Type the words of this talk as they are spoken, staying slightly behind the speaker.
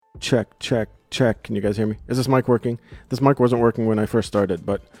Check, check, check. Can you guys hear me? Is this mic working? This mic wasn't working when I first started,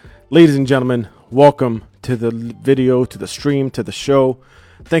 but ladies and gentlemen, welcome to the video, to the stream, to the show.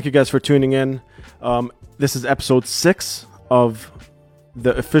 Thank you guys for tuning in. This is episode 6 of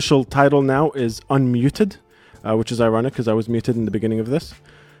the official title now is Unmuted, which is ironic because I was muted in the beginning of this.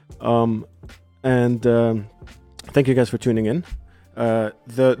 Thank you guys for tuning in.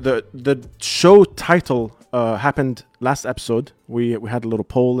 The show title happened last episode. We had a little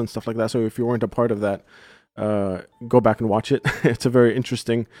poll and stuff like that. So if you weren't a part of that, go back and watch it. It's a very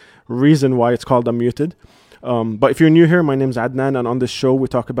interesting reason why it's called Unmuted. But if you're new here, my name's Adnan, and on this show we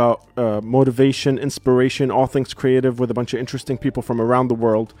talk about motivation, inspiration, all things creative with a bunch of interesting people from around the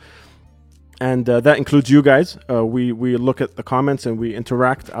world. And that includes you guys. We look at the comments and we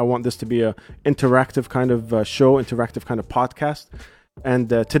interact. I want this to be a interactive kind of show, interactive kind of podcast. And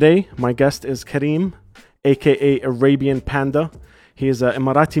today, my guest is Kareem, a.k.a. Arabian Panda. He is an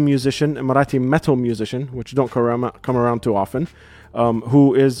Emirati musician, Emirati metal musician, which don't come around too often,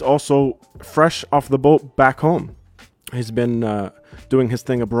 who is also fresh off the boat back home. He's been doing his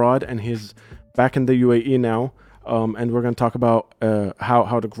thing abroad, and he's back in the UAE now. And we're going to talk about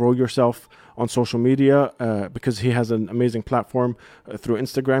how to grow yourself on social media because he has an amazing platform through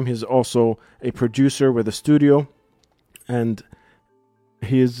Instagram. He's also a producer with a studio, and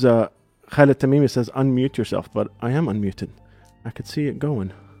he's Khaled Tamimi says unmute yourself, but I am unmuted. I could see it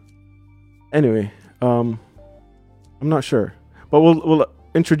going. Anyway, I'm not sure, but we'll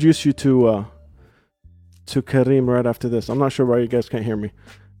introduce you to Kareem right after this. I'm not sure why you guys can't hear me.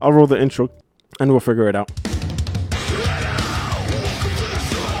 I'll roll the intro and we'll figure it out.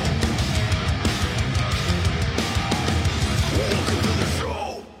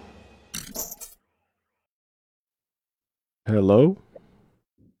 Hello,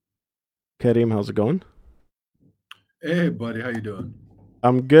 Kareem, how's it going? Hey, buddy, how you doing?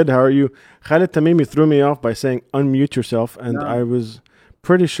 I'm good. How are you? Khaled Tamimi threw me off by saying unmute yourself, and No. I was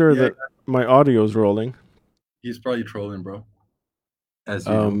pretty sure that my audio is rolling. He's probably trolling, bro. As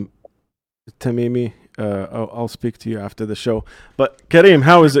usual. Tamimi, I'll speak to you after the show. But Kareem,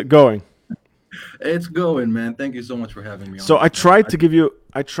 how is it going? It's going, man. Thank you so much for having me on. So I tried to give you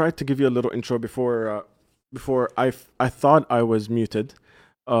a little intro before I thought I was muted.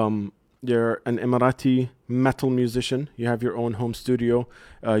 You're an Emirati metal musician. You have your own home studio.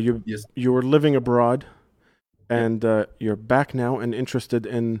 Yes. You were living abroad, and you're back now and interested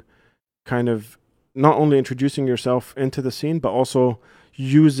in kind of not only introducing yourself into the scene, but also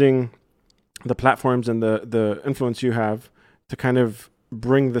using the platforms and the influence you have to kind of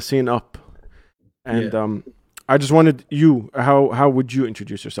bring the scene up. And I just wanted you, how would you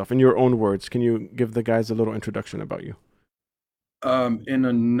introduce yourself in your own words? Can you give the guys a little introduction about you? In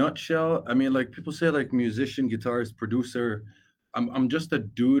a nutshell, I mean, like people say, like musician, guitarist, producer. I'm just a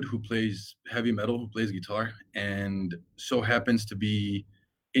dude who plays heavy metal, who plays guitar, and so happens to be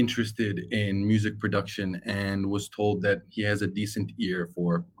interested in music production and was told that he has a decent ear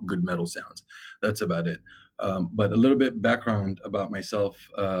for good metal sounds. That's about it. But a little bit background about myself.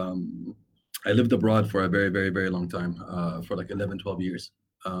 I lived abroad for a very, very, very long time, for like 11, 12 years.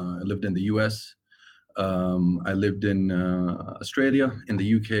 I lived in the US. I lived in Australia, in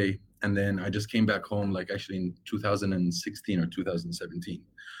the UK, and then I just came back home, like actually in 2016 or 2017.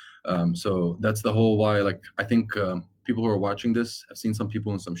 So that's the whole why, like, I think people who are watching this, I've seen some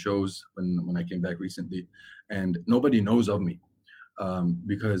people in some shows when I came back recently, and nobody knows of me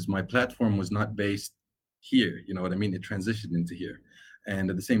because my platform was not based here. You know what I mean? It transitioned into here.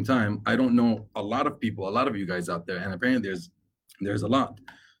 And at the same time, I don't know a lot of people, a lot of you guys out there, and apparently there's a lot.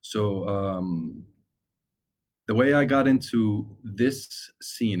 So the way I got into this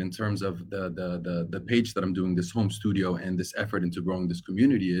scene in terms of the page that I'm doing, this home studio and this effort into growing this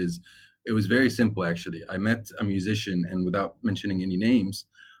community it was very simple actually. I met a musician, and without mentioning any names,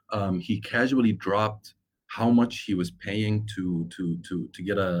 he casually dropped how much he was paying to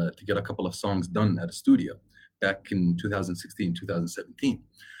get a couple of songs done at a studio back in 2016, 2017.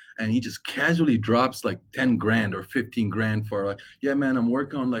 And he just casually drops like 10 grand or 15 grand for like, yeah, man, I'm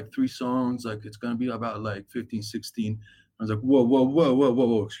working on like 3 songs. Like it's going to be about like 15, 16. I was like,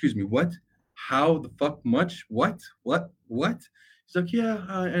 whoa. Excuse me. What? How the fuck much? What? He's like, yeah.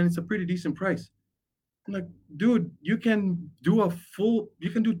 And it's a pretty decent price. I'm like, dude, you can do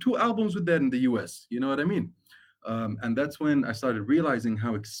 2 albums with that in the US. You know what I mean? And that's when I started realizing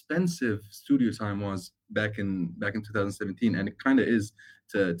how expensive studio time was back in 2017, and it kind of is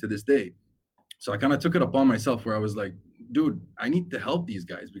to this day. So I kind of took it upon myself where I was like, dude, I need to help these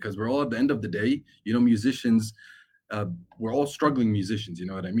guys because we're all at the end of the day, musicians, we're all struggling musicians, you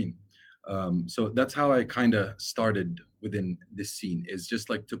know what I mean? So that's how I kind of started within this scene is just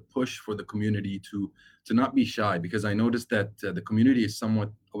like to push for the community to not be shy, because I noticed that the community is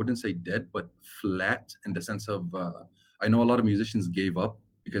somewhat, I wouldn't say dead, but flat, in the sense of I know a lot of musicians gave up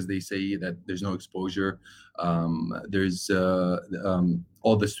because they say that there's no exposure. There's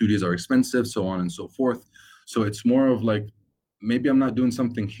all the studios are expensive, so on and so forth. So it's more of like, maybe I'm not doing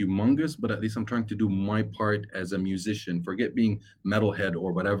something humongous, but at least I'm trying to do my part as a musician. Forget being metalhead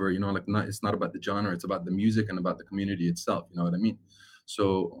or whatever, like it's not about the genre, it's about the music and about the community itself. You know what I mean?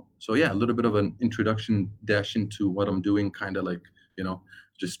 So yeah, a little bit of an introduction dash into what I'm doing, kind of like,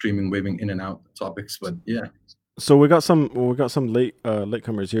 just streaming, waving in and out topics, but yeah. So we got some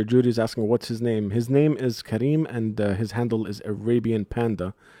latecomers here. Judy's asking what's his name. His name is Kareem, and his handle is Arabian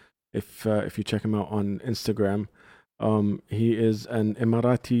Panda. If you check him out on Instagram, he is an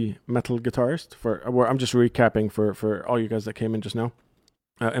Emirati metal guitarist. I'm just recapping for all you guys that came in just now.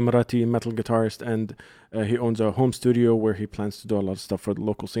 Emirati metal guitarist, and he owns a home studio where he plans to do a lot of stuff for the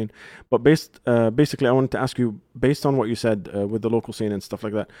local scene. But basically, I wanted to ask you, based on what you said with the local scene and stuff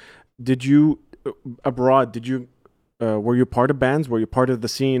like that, did you abroad? Were you part of bands? Were you part of the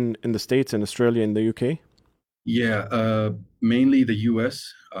scene in the States, in Australia, in the UK? Yeah, mainly the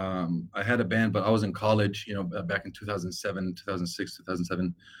US. I had a band, but I was in college, back in 2007, 2006,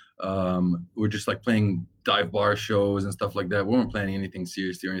 2007. We're just like playing dive bar shows and stuff like that. We weren't planning anything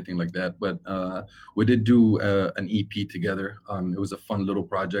seriously or anything like that, but we did do an EP together. It was a fun little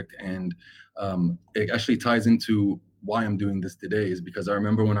project, and it actually ties into why I'm doing this today, is because I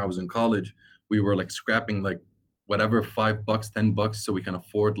remember when I was in college, we were like scrapping like whatever, $5, $10, so we can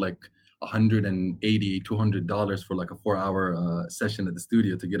afford like $180, $200 for like a 4-hour session at the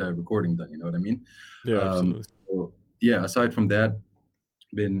studio to get a recording done. You know what I mean? Yeah, absolutely. So, yeah. Aside from that,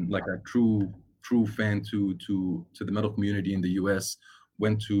 been like a true fan to the metal community in the US.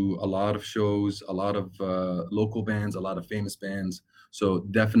 Went to a lot of shows, a lot of local bands, a lot of famous bands. So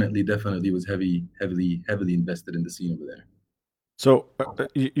definitely was heavily invested in the scene over there. So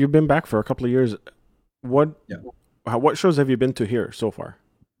you've been back for a couple of years. What shows have you been to here so far?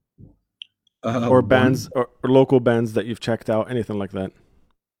 Or bands or local bands that you've checked out, anything like that?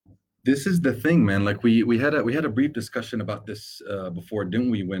 This is the thing, man. Like we had a brief discussion about this before, didn't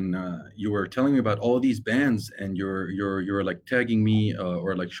we? When you were telling me about all these bands, and you're like tagging me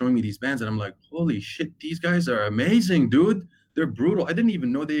or like showing me these bands, and I'm like, holy shit, these guys are amazing, dude. They're brutal. I didn't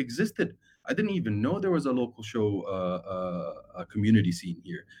even know they existed. I didn't even know there was a local show, a community scene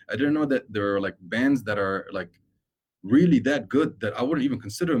here. I didn't know that there are like bands that are like really that good that I wouldn't even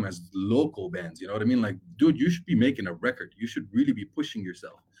consider them as local bands. You know what I mean? Like, dude, you should be making a record. You should really be pushing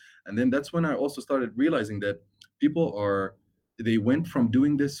yourself. And then that's when I also started realizing that they went from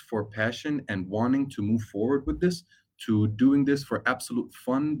doing this for passion and wanting to move forward with this to doing this for absolute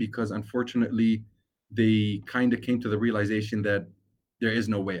fun, because unfortunately they kind of came to the realization that there is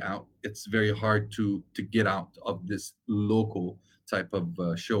no way out. It's very hard to get out of this local type of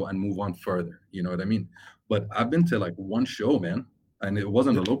show and move on further. You know what I mean? But I've been to like one show, man, and it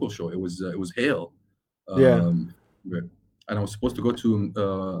wasn't a local show. It was Hail. And I was supposed to go to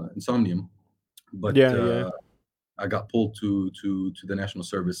Insomnium, but I got pulled to the National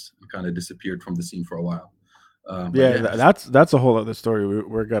Service and kind of disappeared from the scene for a while. That's a whole other story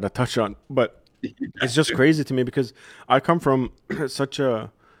we're gonna touch on. But it's just crazy to me because I come from such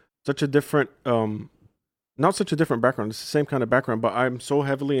a different not such a different background. It's the same kind of background, but I'm so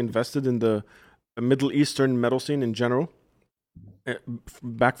heavily invested in the Middle Eastern metal scene in general.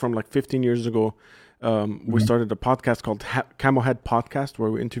 Back from like 15 years ago, we started a podcast called Camelhead Podcast, where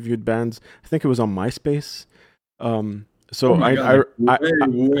we interviewed bands. I think it was on MySpace. Way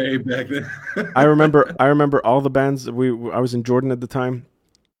back then. I remember all the bands. I was in Jordan at the time.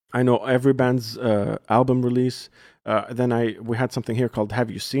 I know every band's album release. Then we had something here called Have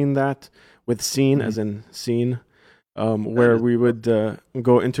You Seen That? With Scene, as in Scene, where we would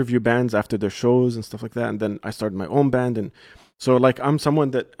go interview bands after their shows and stuff like that. And then I started my own band. And so like I'm someone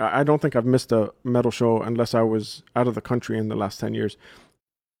that I don't think I've missed a metal show unless I was out of the country in the last 10 years.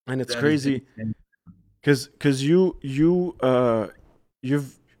 And it's crazy because you've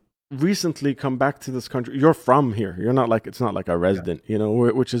recently come back to this country. You're from here. You're not like, it's not like a resident,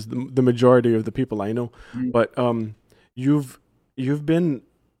 which is the majority of the people I know. But you've been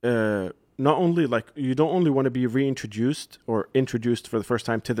not only like, you don't only want to be reintroduced or introduced for the first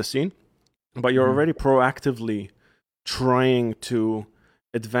time to the scene, but you're already proactively trying to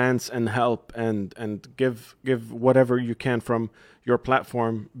advance and help and give whatever you can from your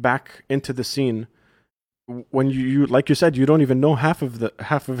platform back into the scene. When you like you said, you don't even know half of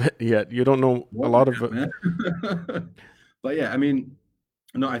it yet. You don't know a lot of it. But yeah, I mean,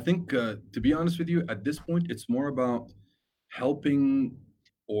 no, I think to be honest with you, at this point, it's more about helping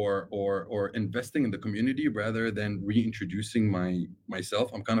or investing in the community rather than reintroducing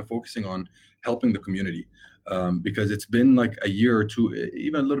myself. I'm kind of focusing on helping the community, because it's been like a year or two,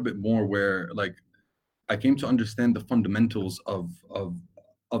 even a little bit more, where like I came to understand the fundamentals of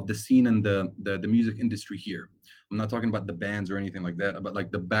the scene and the music industry here. I'm not talking about the bands or anything like that, but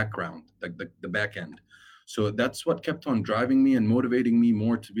like the background, like the back end. So that's what kept on driving me and motivating me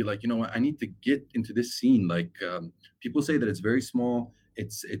more to be like, you know what, I need to get into this scene. Like, people say that it's very small.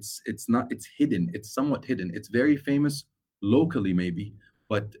 It's not. It's hidden. It's somewhat hidden. It's very famous locally, maybe,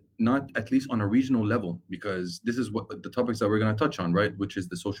 but not at least on a regional level, because this is what the topics that we're going to touch on, right? Which is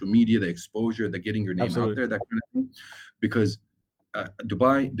the social media, the exposure, the getting your name out Absolutely. there, that kind of thing. Because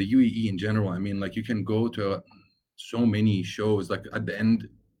Dubai, the UAE in general, I mean, like you can go to so many shows, like at the end,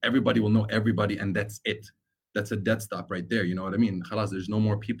 everybody will know everybody, and that's it. That's a dead stop right there. You know what I mean? Khalas, there's no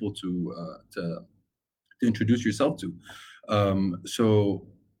more people to introduce yourself to. So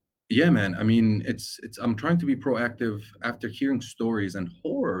yeah, man. I mean, it's. I'm trying to be proactive after hearing stories and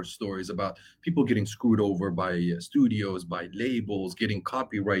horror stories about people getting screwed over by studios, by labels, getting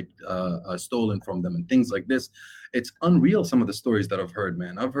copyright stolen from them, and things like this. It's unreal. Some of the stories that I've heard,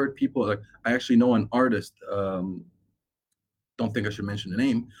 man. I've heard people like I actually know an artist. Don't think I should mention the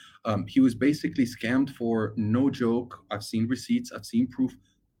name. He was basically scammed for, no joke. I've seen receipts. I've seen proof.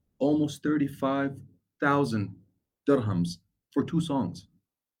 Almost 35,000 dirhams for two songs.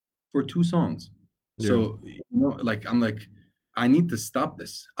 For two songs. Yeah. So, like I'm like, I need to stop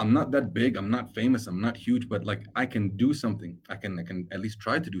this. I'm not that big. I'm not famous. I'm not huge, but like I can do something. I can at least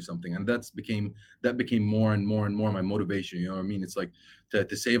try to do something. And that became more and more and more my motivation. You know what I mean? It's like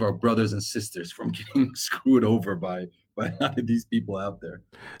to save our brothers and sisters from getting screwed over by a lot of these people out there.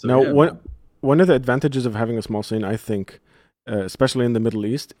 So Now, yeah, man. one of the advantages of having a small scene, I think, especially in the Middle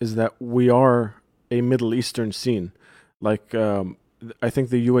East, is that we are a Middle Eastern scene. Like, I think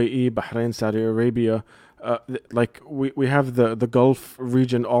the UAE, Bahrain, Saudi Arabia, like we have the Gulf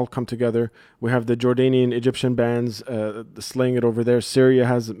region all come together. We have the Jordanian, Egyptian bands slaying it over there. Syria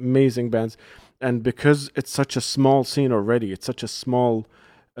has amazing bands. And because it's such a small scene already, it's such a small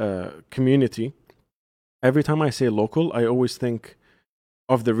community, every time I say local, I always think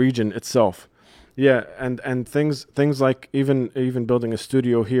of the region itself. Yeah, and things like even building a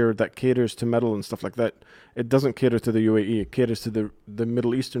studio here that caters to metal and stuff like that. It doesn't cater to the UAE. It caters to the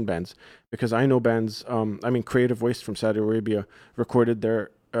Middle Eastern bands, because I know bands. I mean, Creative Waste from Saudi Arabia recorded their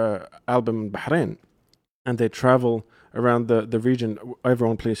album in Bahrain, and they travel around the region.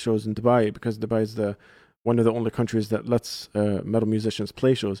 Everyone plays shows in Dubai, because Dubai is the one of the only countries that lets metal musicians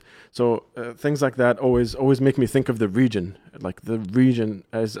play shows. So things like that always make me think of the region, like the region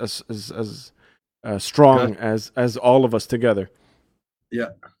as strong Got as all of us together. Yeah,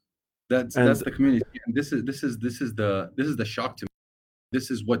 that's And the community. And this is the shock to me. This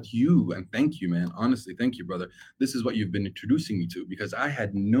is what you, and thank you, man. Honestly, thank you, brother. This is what you've been introducing me to, because I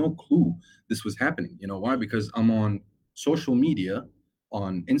had no clue this was happening. You know why? Because I'm on social media,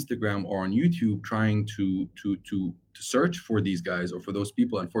 on Instagram or on YouTube, trying to search for these guys or for those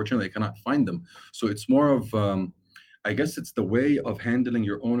people. Unfortunately, I cannot find them. So it's more of I guess it's the way of handling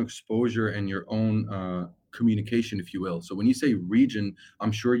your own exposure and your own communication, if you will. So when you say region,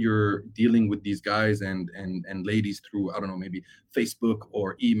 I'm sure you're dealing with these guys and ladies through, I don't know, maybe Facebook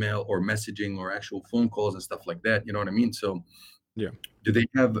or email or messaging or actual phone calls and stuff like that. You know what I mean? So yeah, do they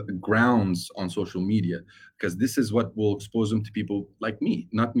have grounds on social media? Because this is what will expose them to people like me,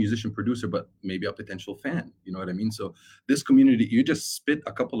 not musician producer, but maybe a potential fan. You know what I mean? So this community, you just spit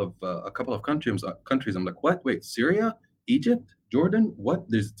a couple of countries. I'm like, what? Wait, Syria, Egypt, Jordan? What?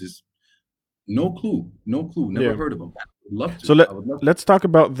 There's no clue, no clue. Never yeah. heard of them. I would love to. So I would love to. let's talk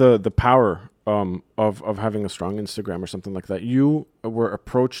about the power of having a strong Instagram or something like that. You were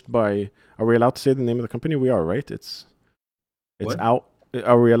approached by. Are we allowed to say the name of the company? We are, right? It's What? out.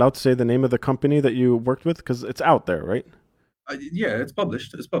 Are we allowed to say the name of the company that you worked with? Because it's out there, right? Yeah, it's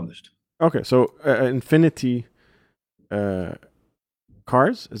published. It's published. Okay, so Infinity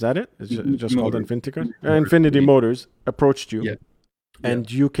Cars, is that it? It's just called Motors. Infinity Cars? Motors. Infinity Motors approached you, Yeah, yeah,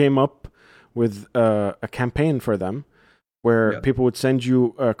 and you came up with a campaign for them where yeah, people would send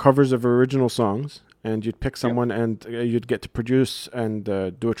you covers of original songs, and you'd pick yeah, someone, and you'd get to produce and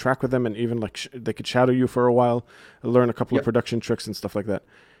do a track with them, and even like they could shadow you for a while, learn a couple yeah, of production tricks and stuff like that.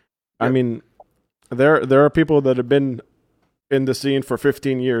 I yeah. mean, there are people that have been in the scene for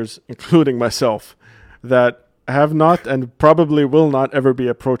 15 years, including myself, that have not and probably will not ever be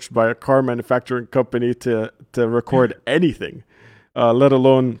approached by a car manufacturing company to record anything, let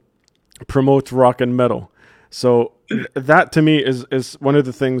alone promote rock and metal. So that to me is one of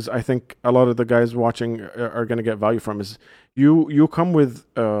the things I think a lot of the guys watching are going to get value from, is you come with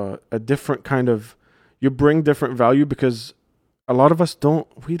a different kind of, you bring different value, because a lot of us don't,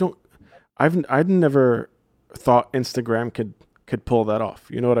 we don't, I'd never thought Instagram could pull that off.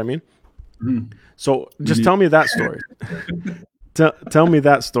 You know what I mean? Mhm. So just Really? tell me that story. Tell me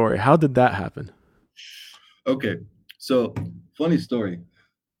that story. How did that happen? Okay, so funny story.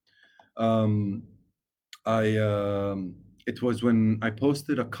 Um, it was when I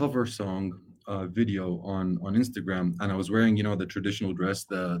posted a cover song video on Instagram, and I was wearing, the traditional dress,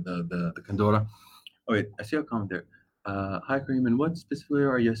 the kandora. Oh wait, I see a comment there. Hi Kareem, and what specifically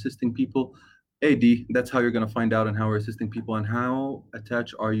are you assisting people? AD, that's how you're gonna find out on how we're assisting people. And how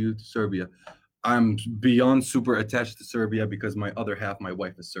attached are you to Serbia? I'm beyond super attached to Serbia because my other half, my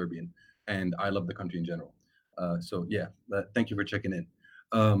wife, is Serbian, and I love the country in general. So yeah, thank you for checking in.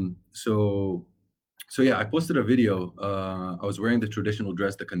 Um, so so yeah, I posted a video. I was wearing the traditional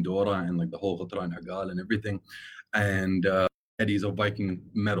dress, the kandora, and like the whole ghatra and hagal and everything, and Eddie's of Viking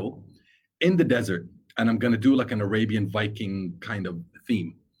metal in the desert, and I'm gonna do like an Arabian Viking kind of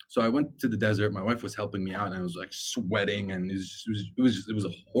theme. So I went to the desert. My wife was helping me out, and I was like sweating, and it was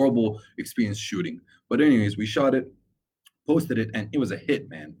a horrible experience shooting. But anyways, we shot it, posted it, and it was a hit,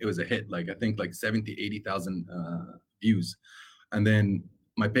 man. It was a hit. Like I think like 70, 80,000 views. And then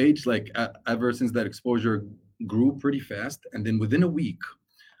my page, like ever since that exposure, grew pretty fast. And then within a week,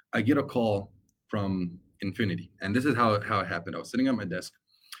 I get a call from Infinity, and this is how it happened. I was sitting at my desk,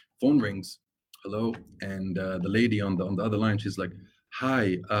 phone rings, hello, and the lady on the other line, she's like,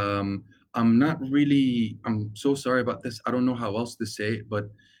 "Hi, I'm not really. I'm so sorry about this. I don't know how else to say it, but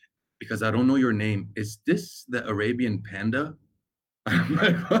because I don't know your name, is this the Arabian Panda?" I'm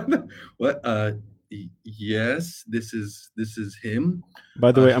like, what? What? Yes, this is him.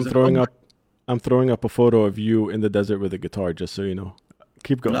 By the way, She's like, "Oh I'm throwing up a photo of you in the desert with a guitar, just so you know.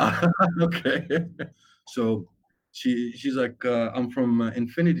 Keep going. okay." So she's like, "I'm from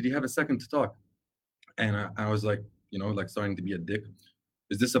Infinity. Do you have a second to talk?" And I was like, like starting to be a dick.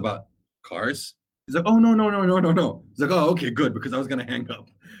 Is this about cars? He's like, "Oh, no, no, no, no, no, no." He's like, "Oh, okay, good," because I was gonna hang up.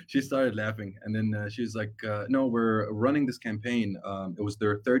 She started laughing, and then she's like, "No, we're running this campaign. It was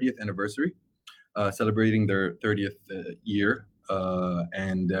their 30th anniversary, celebrating their 30th year,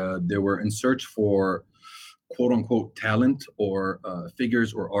 and they were in search for quote unquote talent, or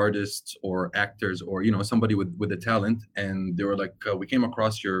figures or artists or actors, or somebody with a talent, and they were like, we came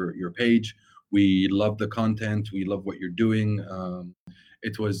across your page, we love the content, we love what you're doing."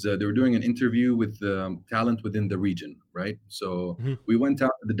 It was they were doing an interview with talent within the region, right? So Mhm. we went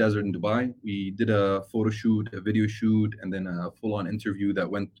out to the desert in Dubai, we did a photo shoot, a video shoot, and then a full-on interview that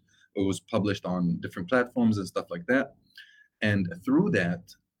was published on different platforms and stuff like that. And through that,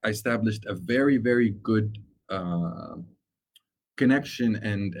 I established a very, very good uh, connection,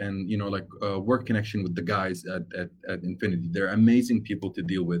 and like work connection with the guys at Infinity. They're amazing people to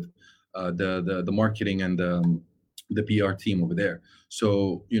deal with, the marketing and the PR team over there.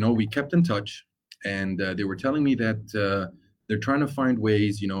 So we kept in touch, and they were telling me that they're trying to find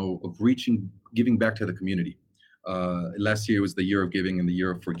ways, of giving back to the community. Last year was the year of giving and the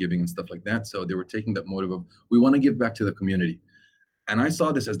year of forgiving and stuff like that. So they were taking that motive of, we want to give back to the community. And I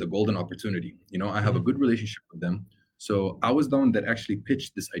saw this as the golden opportunity. I have a Mhm. good relationship with them. So I was the one that actually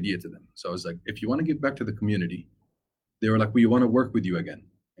pitched this idea to them. So I was like, if you want to give back to the community, they were like, we want to work with you again.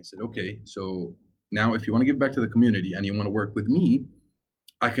 I said, okay. So now if you want to give back to the community and you want to work with me,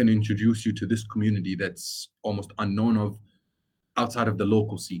 I can introduce you to this community that's almost unknown of outside of the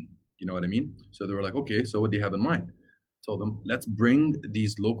local scene. You know what I mean? So they were like, okay, so what do you have in mind? Told them, let's bring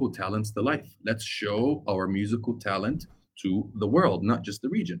these local talents to life. Let's show our musical talent to the world, not just the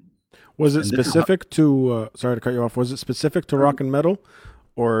region. Was it And this is how, specific to? Sorry to cut you off. Was it specific to rock and metal,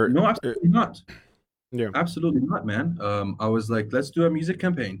 or? no, absolutely not. Yeah. Absolutely not, man. I was like, let's do a music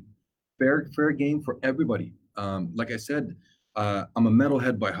campaign, fair game for everybody. Like I said, I'm a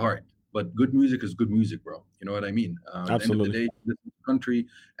metalhead by heart, but good music is good music, bro. You know what I mean? At the end of the Absolutely. day, this is country,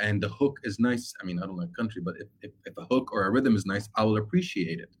 and the hook is nice. I mean, I don't like country, but if a hook or a rhythm is nice, I will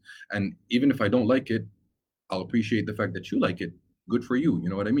appreciate it. And even if I don't like it, I'll appreciate the fact that you like it. Good for you. You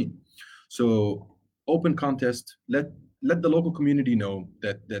know what I mean? So open contest. Let the local community know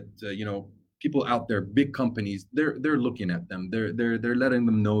that people out there, big companies, they're looking at them. They're letting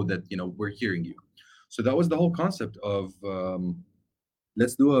them know that we're hearing you. So that was the whole concept of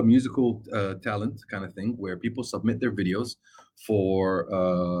let's do a musical talent kind of thing where people submit their videos for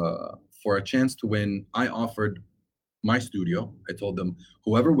a chance to win. I offered my studio. I told them,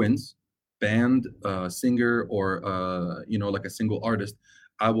 whoever wins, band, singer, or like a single artist,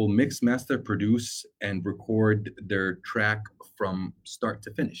 I will mix, master, produce, and record their track from start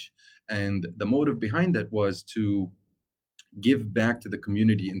to finish. And the motive behind that was to give back to the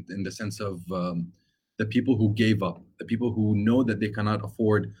community in the sense of the people who gave up, the people who know that they cannot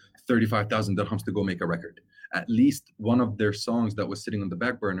afford 35,000 dirhams to go make a record. At least one of their songs that was sitting on the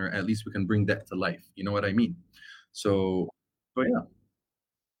back burner, at least we can bring that to life. You know what I mean? So, but yeah,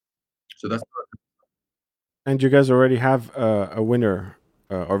 so that's And you guys already have a winner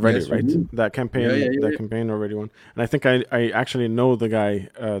already, yes, right? That yeah. campaign already won. And I think I actually know the guy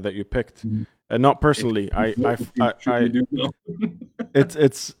that you picked. Mhm. Not personally. You do know.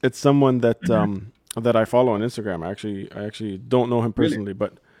 It's someone that that I follow on Instagram. I actually don't know him Really? personally,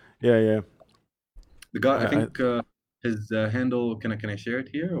 but yeah. The guy, I I, think his handle. Can I share it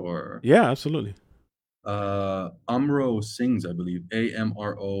here or? yeah, absolutely. Amro Sings, I believe.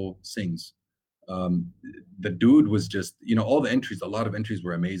 AMRO Sings. Um, the dude was just, all the entries. A lot of entries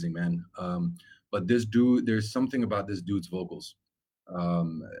were amazing, man. But this dude, there's something about this dude's vocals.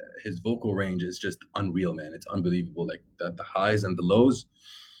 Um, his vocal range is just unreal, man. It's unbelievable. Like the highs and the lows.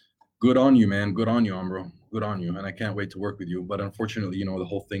 Good on you, man. Good on you, Amro. Good on you. And I can't wait to work with you. But unfortunately, the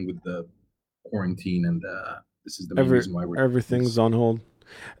whole thing with the quarantine and this is the main reason why we're doing Everything's this. on hold.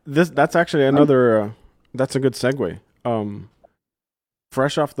 That's actually another. That's a good segue.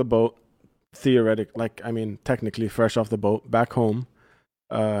 Fresh off the boat, technically fresh off the boat, back home,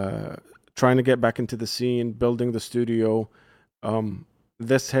 trying to get back into the scene, building the studio.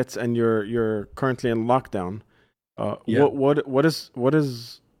 This hits, and you're currently in lockdown. Yeah. What is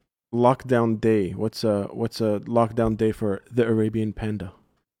lockdown day? What's a lockdown day for the Arabian Panda?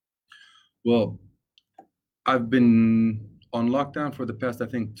 Well, I've been on lockdown for the past, I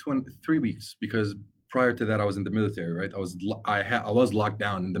think, 3 weeks because prior to that, I was in the military, right? I was locked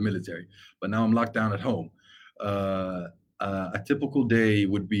down in the military, but now I'm locked down at home. Uh, a typical day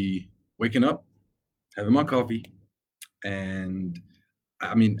would be waking up, having my coffee, and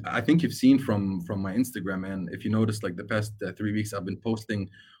I mean, I think you've seen from my Instagram, and if you notice, like the past 3 weeks, I've been posting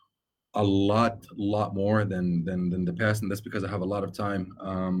a lot more than the past, and that's because I have a lot of time.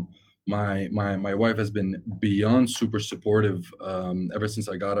 My wife has been beyond super supportive ever since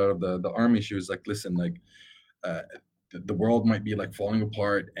I got out of the army. She was like, listen, like uh, the world might be like falling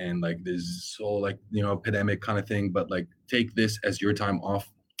apart and like there's so like pandemic kind of thing, but like take this as your time off.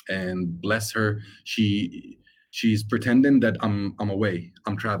 And bless her, she's pretending that I'm away,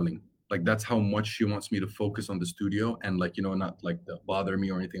 I'm traveling. Like that's how much she wants me to focus on the studio and like not like to bother me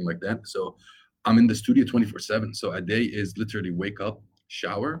or anything like that. So I'm in the studio 24/7. So a day is literally wake up,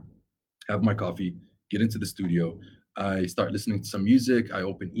 shower, have my coffee, get into the studio. I start listening to some music. I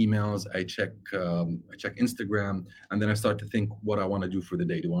open emails. I check Instagram, and then I start to think what I want to do for the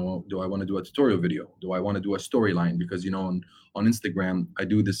day. Do I want to do a tutorial video? Do I want to do a storyline? Because on Instagram, I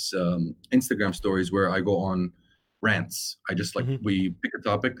do this Instagram stories where I go on rants. I just like we pick a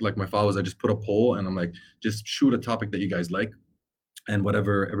topic. Like my followers, I just put a poll, and I'm like, just shoot a topic that you guys like, and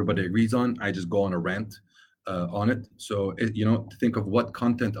whatever everybody agrees on, I just go on a rant on it. So to think of what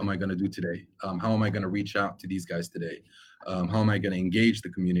content am I going to do today? How am I going to reach out to these guys today? How am I going to engage the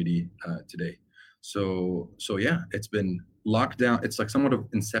community today? So yeah, it's been lockdown. It's like somewhat of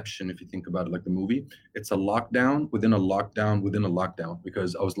Inception if you think about it, like the movie. It's a lockdown within a lockdown within a lockdown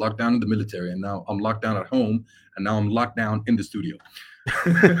because I was locked down in the military and now I'm locked down at home and now I'm locked down in the studio.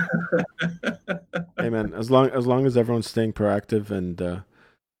 Hey man, as long as everyone's staying proactive and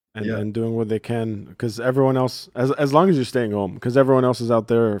doing what they can, because everyone else, as long as you're staying home, because everyone else is out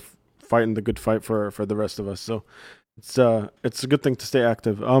there fighting the good fight for the rest of us. So it's a good thing to stay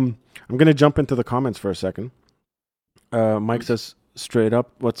active. I'm gonna jump into the comments for a second. Mike says straight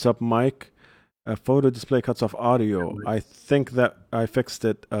up, "What's up, Mike? Photo display cuts off audio. I think that I fixed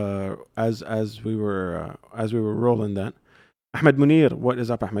it as we were rolling that." Ahmed Munir, what is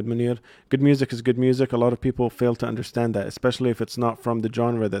up, Ahmed Munir? Good music is good music. A lot of people fail to understand that, especially if it's not from the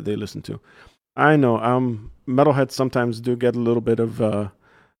genre that they listen to. I know, metalheads sometimes do get a little bit of a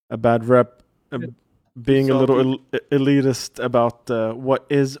bad rep, being a little elitist about what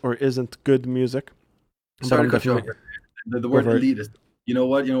is or isn't good music. Sorry to cut you off. The word elitist. You know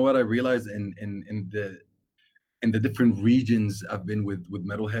what? I realized in the different regions I've been with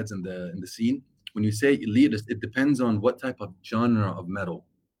metalheads in the scene. When you say elitist, it depends on what type of genre of metal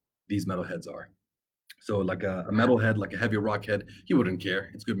these metalheads are. So like a metalhead, like a heavy rock head, he wouldn't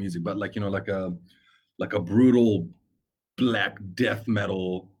care. It's good music. But like like a brutal black death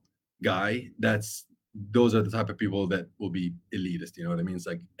metal guy, those are the type of people that will be elitist. You know what I mean? It's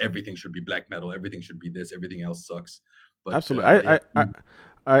like everything should be black metal, everything should be this, everything else sucks. But absolutely,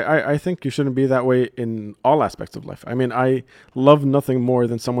 I think you shouldn't be that way in all aspects of life. I mean, I love nothing more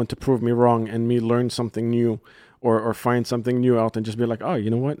than someone to prove me wrong and me learn something new or find something new out and just be like, oh,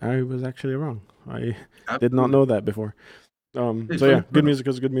 you know what? I was actually wrong. I did not know that before. So yeah, good music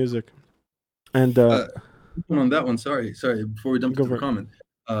is good music. And on that one, sorry, before we jump to the comment.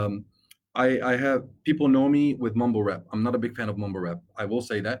 I have people know me with mumble rap. I'm not a big fan of mumble rap. I will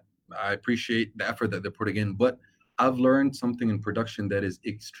say that. I appreciate the effort that they're putting in, but I've learned something in production that is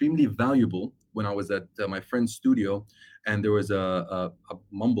extremely valuable when I was at my friend's studio, and there was a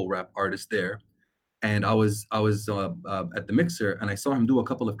mumble rap artist there, and I was at the mixer, and I saw him do a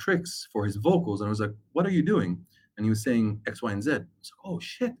couple of tricks for his vocals, and I was like, "What are you doing?" And he was saying X, Y, and Z. I was like, "Oh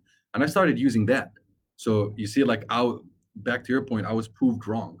shit!" And I started using that. So you see, like, back to your point, I was proved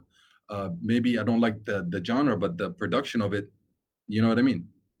wrong. Maybe I don't like the genre, but the production of it, you know what I mean?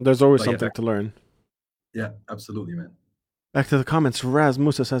 There's always something to learn. Yeah, absolutely, man. Back to the comments. Raz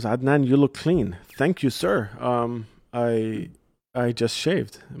Musa says, Adnan, you look clean. Thank you, sir. I just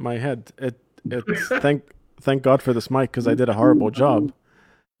shaved my head. It's thank God for this mic, because I did a horrible job.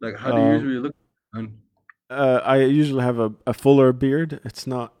 Like, how do you usually look? I usually have a fuller beard. It's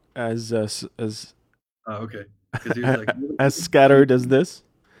not as okay. Like, as scattered as this.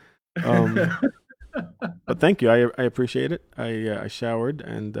 But thank you. I appreciate it. I showered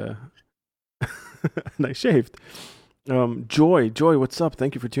and and I shaved. Joy, what's up?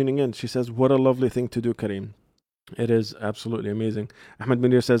 Thank you for tuning in. She says, "What a lovely thing to do, Kareem." It is absolutely amazing. Ahmed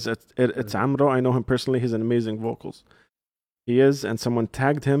Munir says, it's Amro. I know him personally. He's an amazing vocals. He is, and someone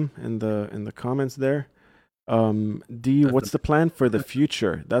tagged him in the comments there. D, what's the plan for the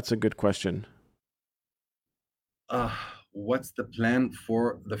future? That's a good question. What's the plan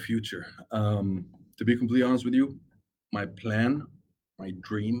for the future? To be completely honest with you, my plan, my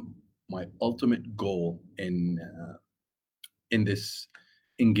dream, my ultimate goal in this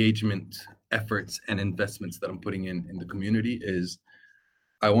engagement efforts and investments that I'm putting in the community is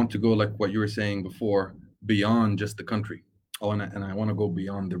I want to go, like what you were saying before, beyond just the country. I want to go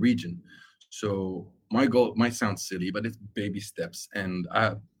beyond the region. So my goal might sound silly, but it's baby steps, and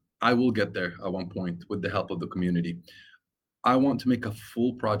I will get there at one point with the help of the community. I want to make a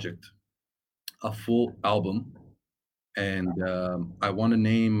full project, a full album, and I want to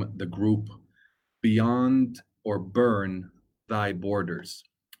name the group Beyond or Burn Thy Borders.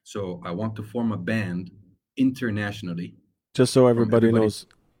 So I want to form a band internationally. Just so everybody knows,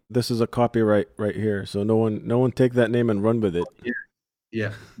 this is a copyright right here. So no one take that name and run with it.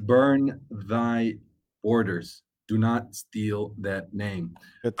 Yeah. Burn Thy Borders. Do not steal that name.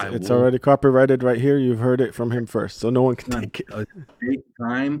 It's already copyrighted right here. You've heard it from him first, so no one can take it. Date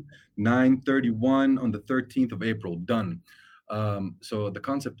time 9/31 on the 13th of April. Done. So the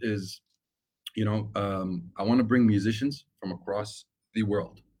concept is, I want to bring musicians from across the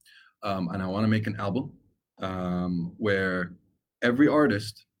world, and I want to make an album where every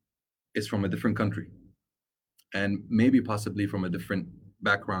artist is from a different country, and maybe possibly from a different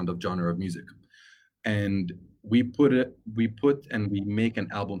background of genre of music, and we put and we make an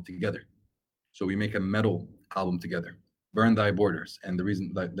album together. So we make a metal album together, Burn Thy Borders. And the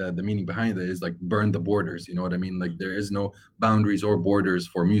reason, like the meaning behind it is like burn the borders, you know what I mean? Like there is no boundaries or borders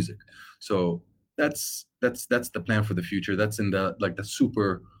for music. So that's the plan for the future. That's in the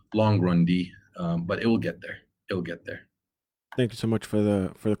super long run, D. But it will get there. It'll get there. Thank you so much for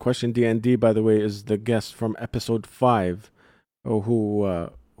the question. D&D, by the way, is the guest from episode 5, who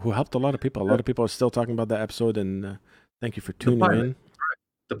helped a lot of people. A lot of people are still talking about that episode, and thank you for tuning in.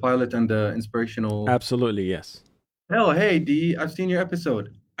 The pilot and the inspirational. Absolutely, yes. Hell, hey D, I've seen your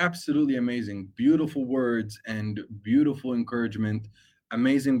episode. Absolutely amazing. Beautiful words and beautiful encouragement.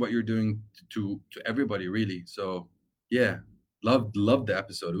 Amazing what you're doing to everybody, really. So yeah, loved the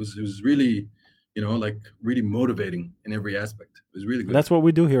episode. It was really, really motivating in every aspect. It was really good. That's what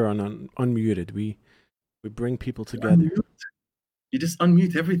we do here on Unmuted. We bring people together. You just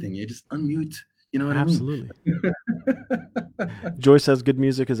unmute everything. You just unmute. You know what Absolutely. I mean? Joy says good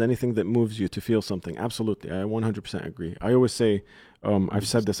music is anything that moves you to feel something. Absolutely. I 100% agree. I always say, I've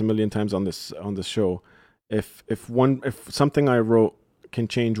said this a million times on this show. If something I wrote can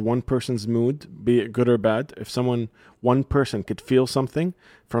change one person's mood, be it good or bad, if one person could feel something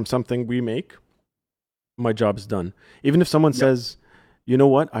from something we make, my job's done. Even if someone says, you know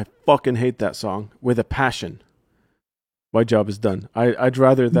what, I fucking hate that song with a passion, my job is done. I'd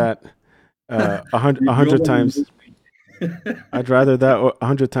rather that 100 times. I'd rather that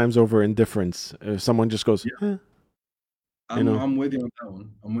 100 times over indifference. If someone just goes, I'm with you on that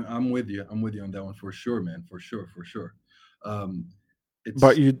one. I'm with you on that one for sure, man. For sure.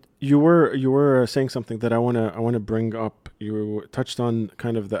 But you were saying something that I wanna bring up. You touched on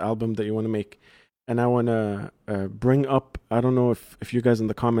kind of the album that you want to make, and I want to bring up. I don't know if you guys in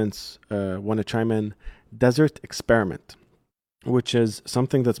the comments want to chime in. Desert Experiment, which is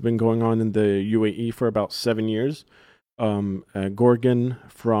something that's been going on in the UAE for about 7 years, Gorgon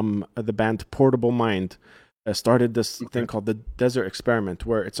from the band Portable Mind started this thing called the Desert Experiment,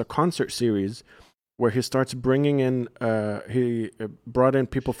 where it's a concert series where he starts bringing in, he brought in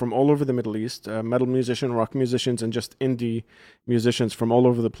people from all over the Middle East, metal musicians, rock musicians, and just indie musicians from all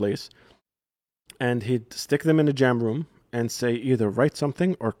over the place. And he'd stick them in a jam room and say either write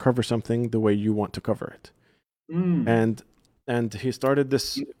something or cover something the way you want to cover it. And he started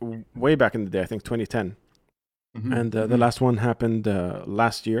this way back in the day, I think 2010. And the last one happened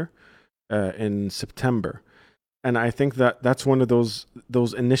last year in September. And I think that that's one of those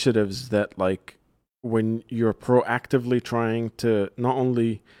initiatives that, like, when you're proactively trying to not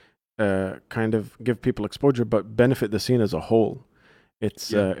only kind of give people exposure but benefit the scene as a whole,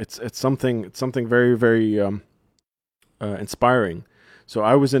 it's something very, very inspiring. So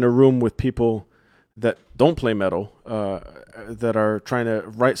I was in a room with people that don't play metal, that are trying to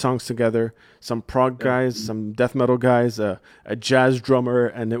write songs together, some prog guys, some death metal guys, a jazz drummer,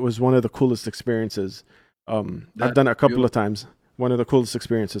 and it was one of the coolest experiences. I've done it a couple of times. One of the coolest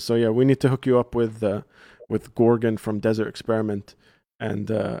experiences. So yeah, we need to hook you up with Gorgon from Desert Experiment and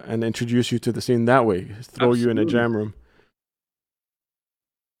introduce you to the scene that way. Throw you in a jam room.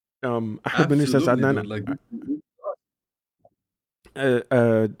 Ahmed Munir says, Adnan,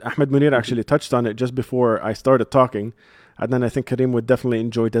 Ahmed Munir actually touched on it just before I started talking. And then I think Kareem would definitely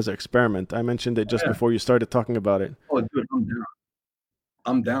enjoy Desert Experiment. I mentioned it just before you started talking about it. Oh, dude,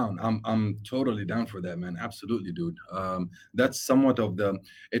 I'm down. I'm totally down for that, man. Absolutely, dude. That's somewhat of the.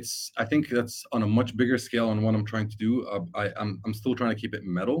 I think that's on a much bigger scale on what I'm trying to do. I'm still trying to keep it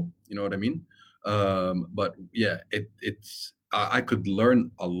metal. You know what I mean? But yeah, it's. I could learn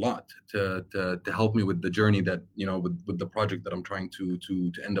a lot to help me with the journey that, you know, with the project that I'm trying to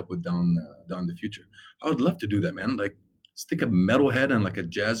end up with down the future. I would love to do that, man. Like, stick a metalhead and like a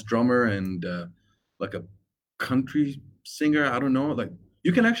jazz drummer and like a country singer. I don't know. Like,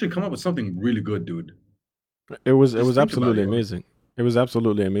 you can actually come up with something really good, dude. It was absolutely amazing. It was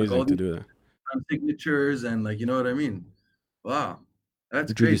absolutely amazing like to do that. Signatures and, like, you know what I mean? Wow,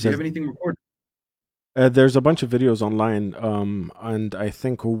 that's crazy. Do you have anything recorded? There's a bunch of videos online, and I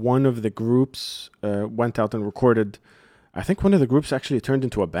think one of the groups went out and recorded. I think one of the groups actually turned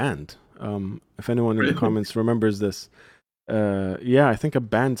into a band. If anyone in the comments remembers this. Yeah, I think a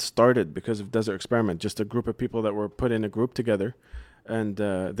band started because of Desert Experiment, just a group of people that were put in a group together, and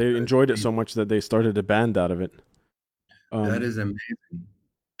they enjoyed it so much that they started a band out of it. That is amazing.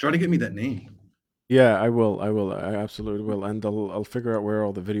 Try to get me that name. Yeah, I will. I absolutely will, and I'll figure out where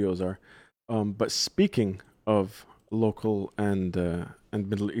all the videos are. But speaking of local and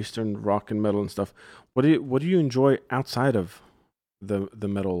Middle Eastern rock and metal and stuff, what do you enjoy outside of the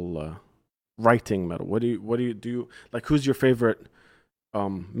metal? Writing metal. What do you like? Who's your favorite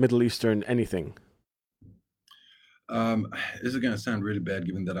Middle Eastern anything? This is gonna sound really bad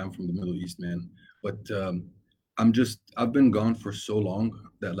given that I'm from the Middle East, man. But I've been gone for so long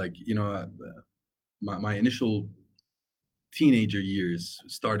that, like, you know, my initial teenager years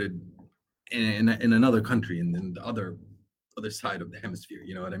started in another country and then the other side of the hemisphere.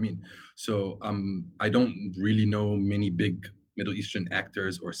 You know what I mean? So I don't really know many big Middle Eastern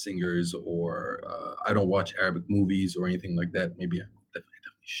actors or singers, or I don't watch Arabic movies or anything like that. Maybe I definitely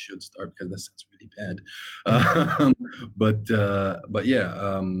should start, because that sounds really bad. But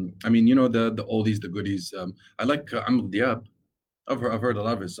yeah, I mean, you know, the oldies, the goodies. I like Amr Diab. I've heard a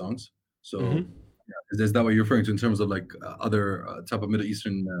lot of his songs. So is that what you're referring to in terms of, like, other type of Middle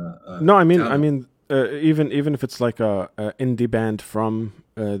Eastern? No, I mean, even if it's like a indie band from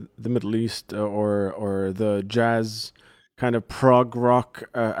the Middle East, or the jazz kind of prog rock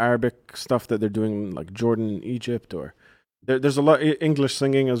Arabic stuff that they're doing, like Jordan and Egypt, or there's a lot of English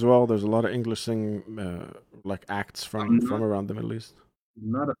singing as well. There's a lot of English singing like acts from around the Middle East.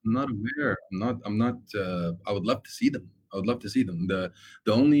 I'm not aware. I'm not. I would love to see them. I would love to see them. The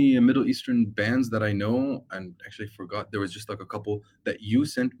only Middle Eastern bands that I know, and actually forgot, there was just like a couple that you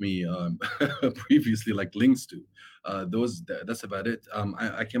sent me previously, like links to. That's about it.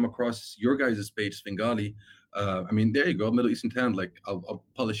 I came across your guys' page, Svengali. I mean, there you go, Middle Eastern Town. Like, I'll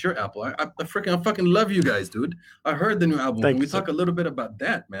polish your apple. I fucking love you guys, dude. I heard the new album. Can we talk a little bit about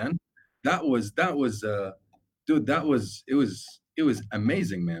that, man? That was dude. It was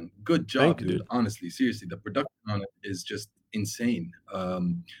amazing, man. Good job, dude. Honestly, seriously, the production on it is just insane.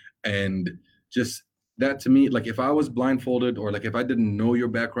 And just that, to me, like, if I was blindfolded, or like if I didn't know your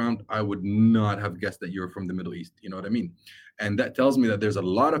background, I would not have guessed that you're from the Middle East. You know what I mean? And that tells me that there's a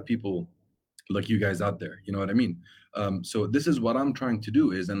lot of people like you guys out there. You know what I mean? So this is what I'm trying to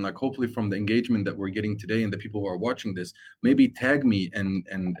do is, and like hopefully from the engagement that we're getting today and the people who are watching this, maybe tag me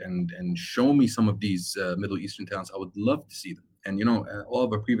and show me some of these Middle Eastern talents. I would love to see them. And you know, all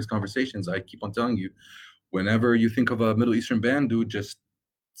of our previous conversations, I keep on telling you, whenever you think of a Middle Eastern band, dude, just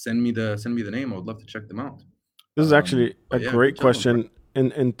send me the name. I would love to check them out. This is actually a great question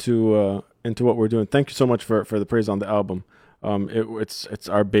into what we're doing. Thank you so much for the praise on the album. It's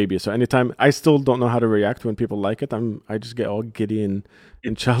our baby. So anytime, I still don't know how to react when people like it. I just get all giddy and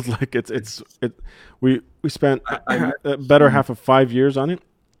childlike. We spent a better half of 5 years on it.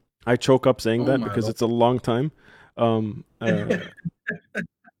 I choke up saying that because it's a long time. And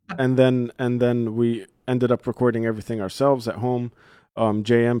then we ended up recording everything ourselves at home.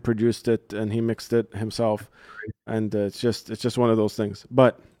 JM produced it and he mixed it himself, and it's just one of those things.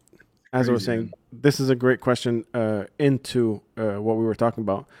 But as I was saying, this is a great question into what we were talking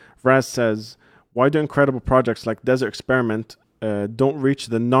about. Raz says, why do incredible projects like Desert Experiment don't reach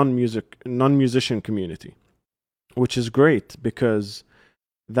the non-musician community? Which is great, because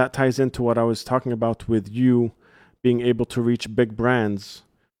that ties into what I was talking about with you being able to reach big brands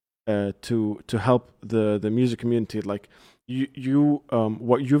to help the music community. Like you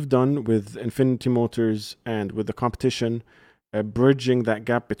what you've done with Infinity Motors and with the competition, bridging that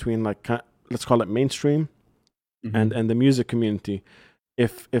gap between, like, let's call it mainstream and the music community.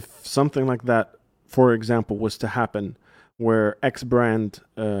 If something like that, for example, was to happen, where X brand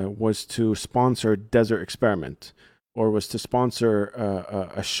was to sponsor Desert Experiment, or was to sponsor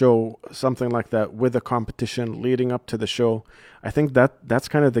a show, something like that, with a competition leading up to the show, I think that's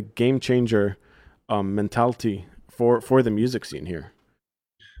kind of the game changer mentality for the music scene here.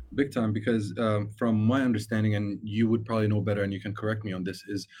 Big time, because from my understanding, and you would probably know better and you can correct me on this,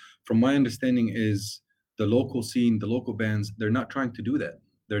 is from my understanding is the local scene, the local bands, they're not trying to do that.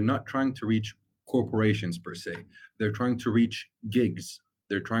 They're not trying to reach corporations per se. They're trying to reach gigs.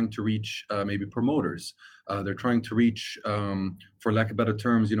 They're trying to reach maybe promoters. They're trying to reach, for lack of better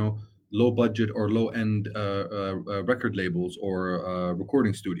terms, you know, low budget or low end record labels or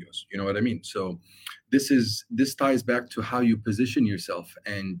recording studios. You know what I mean? So this ties back to how you position yourself,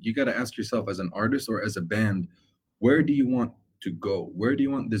 and you got to ask yourself, as an artist or as a band, where do you want to go? Where do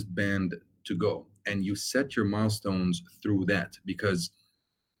you want this band to go? And you set your milestones through that, because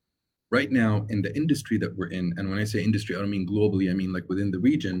right now in the industry that we're in, and when I say industry, I don't mean globally, I mean like within the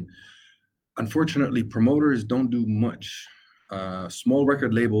region, unfortunately, promoters don't do much. Small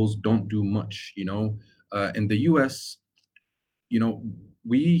record labels don't do much. You know, in the U.S., you know,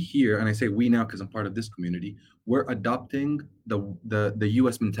 we here, and I say we now because I'm part of this community, we're adopting the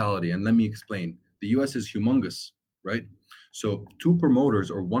U.S. mentality. And let me explain. The U.S. is humongous, right? So two promoters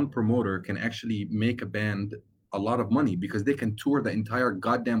or one promoter can actually make a band a lot of money, because they can tour the entire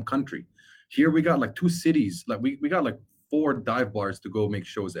goddamn country. Here we got like two cities, like we got like 4 dive bars to go make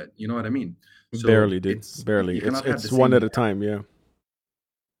shows at. You know what I mean? So barely, dude. Barely. It's one at a time. Yeah.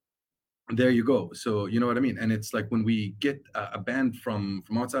 There you go. So you know what I mean? And it's like when we get a band from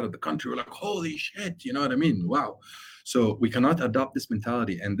outside of the country, we're like, holy shit, you know what I mean? Wow. So we cannot adopt this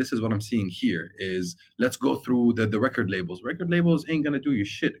mentality. And this is what I'm seeing here is, let's go through the record labels. Record labels ain't gonna do you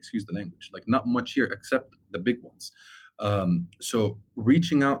shit, excuse the language. Like, not much here except the big ones. So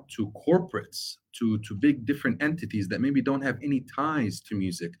reaching out to corporates, to big different entities that maybe don't have any ties to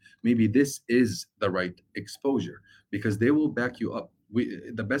music, maybe this is the right exposure, because they will back you up.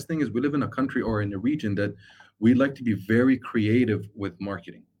 The best thing is, we live in a country or in a region that we like to be very creative with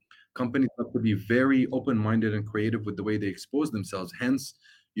marketing. Companies have to be very open-minded and creative with the way they expose themselves. Hence,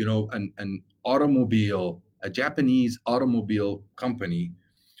 you know, a Japanese automobile company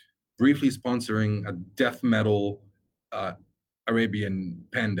briefly sponsoring a death metal Arabian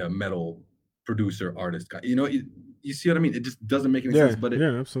Panda metal producer artist guy. You know, you see what I mean? It just doesn't make any sense, but it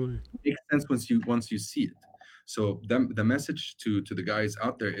absolutely makes sense once you see it. So the message to the guys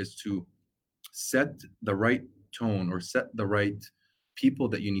out there is to set the right tone, or set the right people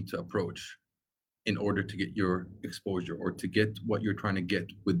that you need to approach in order to get your exposure, or to get what you're trying to get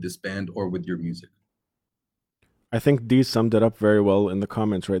with this band or with your music. I think Dee summed it up very well in the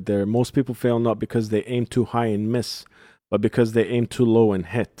comments right there. Most people fail not because they aim too high and miss, but because they aim too low and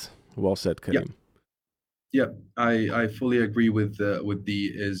hit. Well said, Karim. Yeah, I fully agree with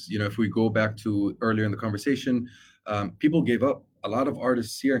Dee. Is, you know, if we go back to earlier in the conversation, people gave up. A lot of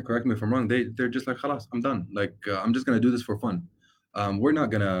artists here, and correct me if I'm wrong, they're just like, "Khalas, I'm done. Like, I'm just gonna do this for fun. We're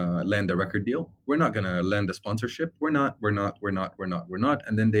not gonna land a record deal. We're not gonna land a sponsorship. We're not.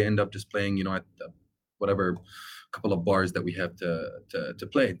 And then they end up just playing, you know, at whatever couple of bars that we have to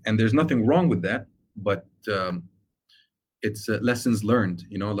play. And there's nothing wrong with that, but it's lessons learned.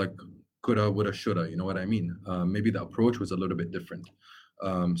 You know, like, coulda, woulda, shoulda. You know what I mean? Maybe the approach was a little bit different.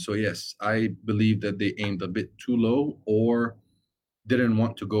 So yes, I believe that they aimed a bit too low, or didn't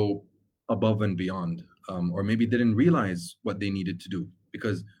want to go above and beyond, or maybe didn't realize what they needed to do,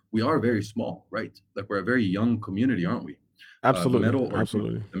 because we are very small, right? Like we're a very young community, aren't we? Absolutely, Metal, or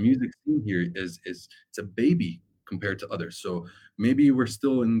absolutely. the music scene here is it's a baby compared to others. So maybe we're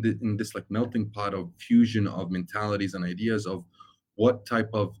still in this like melting pot of fusion of mentalities and ideas of what type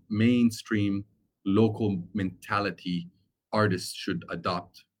of mainstream local mentality artists should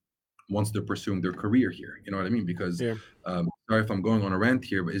adopt once they're pursuing their career here. You know what I mean? Because Yeah, sorry if I'm going on a rant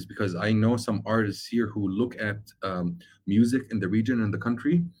here, but it's because I know some artists here who look at music in the region and the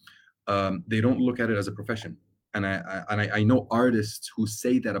country. They don't look at it as a profession, and I know artists who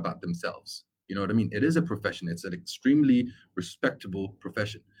say that about themselves. You know what I mean? It is a profession. It's an extremely respectable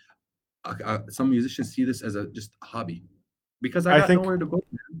profession. Some musicians see this as just a hobby, because I I got think nowhere to go.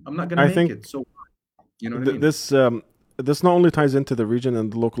 I'm not gonna I make think it. So you know what I mean? this not only ties into the region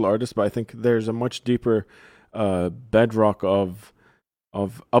and the local artists, but I think there's a much deeper bedrock of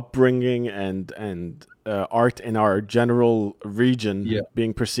upbringing and art in our general region Yeah,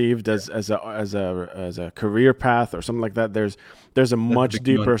 being perceived as a career path or something like that. There's a that's a much big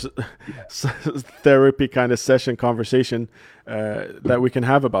deeper nuance. Yeah. therapy kind of session conversation that we can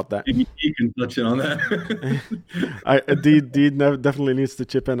have about that. Maybe he can touch it on that. Definitely needs to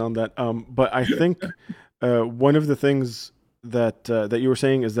chip in on that. But I think one of the things that you were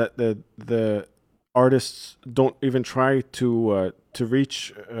saying is that the artists don't even try to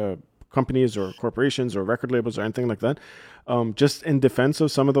reach companies or corporations or record labels or anything like that. Just in defense of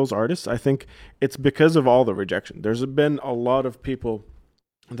some of those artists, I think it's because of all the rejection. There's been a lot of people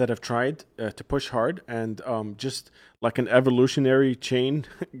that have tried to push hard, and just like an evolutionary chain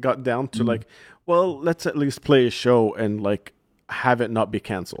got down to Mm. like, well, let's at least play a show and like have it not be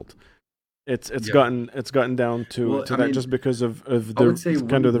canceled. Yeah. It's gotten down Well, to I that mean, just because of I would the say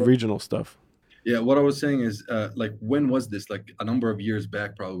kind of the when regional stuff. Yeah, what I was saying is, like, when was this? Like a number of years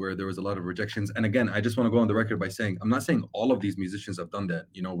back, probably, where there was a lot of rejections. And again, I just want to go on the record by saying, I'm not saying all of these musicians have done that,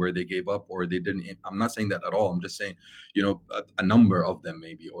 where they gave up or they didn't. I'm not saying that at all. I'm just saying, a number of them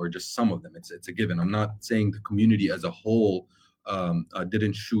maybe, or just some of them. It's a given. I'm not saying the community as a whole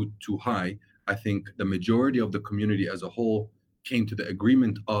didn't shoot too high. I think the majority of the community as a whole came to the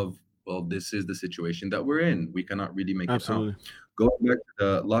agreement of, well, this is the situation that we're in. We cannot really make it out. Absolutely. Going back to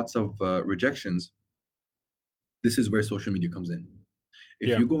the lots of rejections, this is where social media comes in. If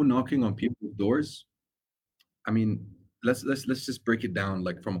Yeah. you go knocking on people's doors, I mean, let's just break it down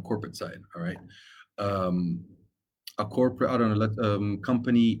like from a corporate side. All right, um, a corporate, I don't know,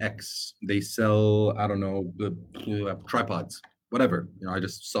 company X, they sell, I don't know, the tripods, whatever. I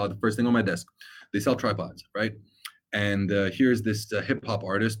just saw the first thing on my desk. They sell tripods, right? And here's this hip hop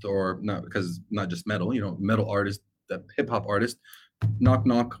artist, or not, because not just metal, metal artist, the hip hop artist, knock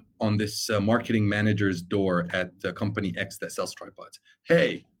knock on this marketing manager's door at company X that sells tripods.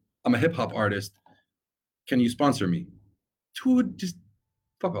 Hey, I'm a hip hop artist. Can you sponsor me? Dude, just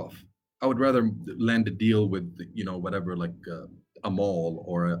fuck off. I would rather land a deal with whatever, like a mall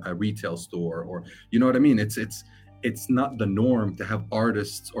or a retail store, or you know what I mean. It's not the norm to have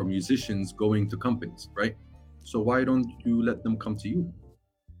artists or musicians going to companies, right? So why don't you let them come to you?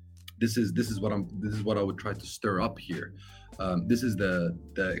 This is what I would try to stir up here. This is the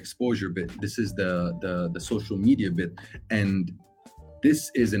exposure bit. This is the social media bit, and this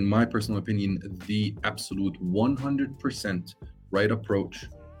is, in my personal opinion, the absolute 100% right approach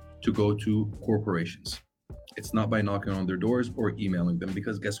to go to corporations. It's not by knocking on their doors or emailing them,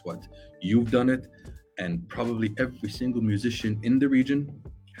 because guess what? You've done it, and probably every single musician in the region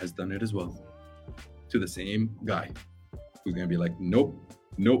has done it as well, to the same guy who's going to be like, nope,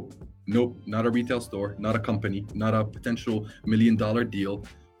 nope, nope, not a retail store, not a company, not a potential $1 million deal.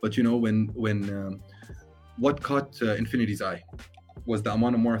 But when what caught Infinity's eye was the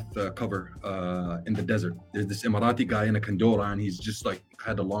Amon Amarth cover in the desert. There's this Emirati guy in a kandora, and he's just like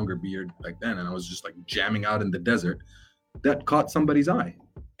had a longer beard back then, and I was just like jamming out in the desert. That caught somebody's eye,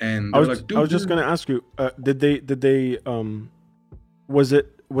 and they're like, "Dude, I was just gonna ask you, did they was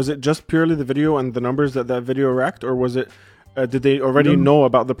it just purely the video and the numbers that video racked, or was it did they already No. know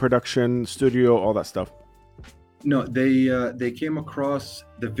about the production studio, all that stuff? No, they came across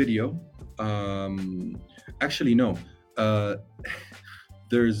the video. Actually, no.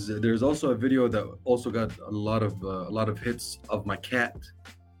 There's also a video that also got a lot of hits of my cat.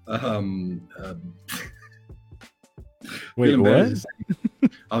 Wait, Feel what? embarrassed.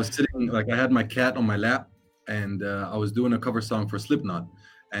 I was sitting, like, I had my cat on my lap, and I was doing a cover song for Slipknot,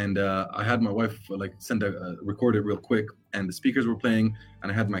 and I had my wife like record it real quick, and the speakers were playing,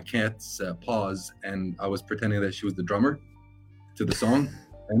 and I had my cat's paws, and I was pretending that she was the drummer to the song,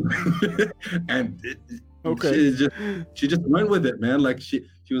 and okay, she just went with it, man. Like she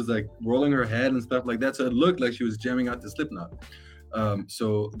was like rolling her head and stuff like that, so it looked like she was jamming out to Slipknot.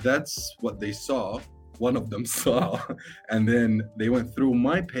 So that's what they saw. One of them saw, and then they went through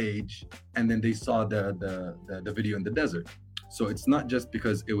my page, and then they saw the video in the desert. So it's not just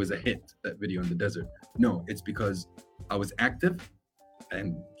because it was a hit, that video in the desert. No, it's because I was active,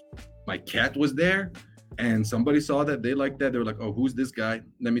 and my cat was there, and somebody saw that, they liked that. They were like, "Oh, who's this guy?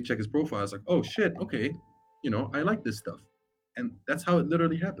 Let me check his profile." I was like, "Oh shit, okay, I like this stuff," and that's how it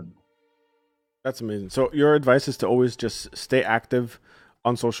literally happened. That's amazing. So your advice is to always just stay active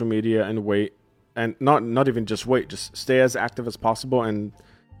on social media and wait, and not even just wait, just stay as active as possible, and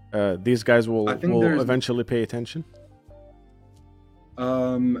these guys will eventually pay attention.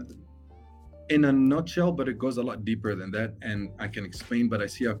 In a nutshell, but it goes a lot deeper than that, and I can explain. But I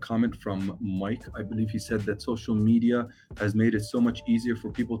see a comment from Mike. I believe he said that social media has made it so much easier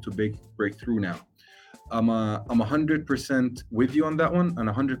for people to break through now. I'm 100% with you on that one, and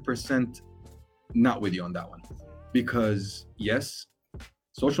 100% not with you on that one, because yes,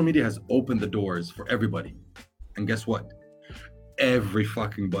 social media has opened the doors for everybody, and guess what? Every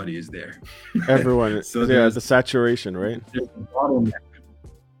fucking buddy is there. Everyone. So yeah, the saturation, right?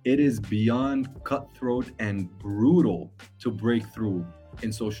 It is beyond cutthroat and brutal to break through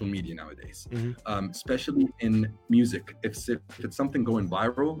in social media nowadays, especially in music. If it's something going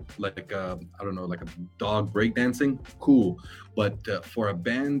viral, like I don't know, like a dog breakdancing, cool. But for a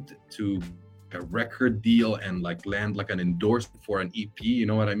band to a record deal and like land like an endorsement for an EP, you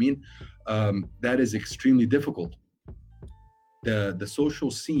know what I mean? That is extremely difficult. The social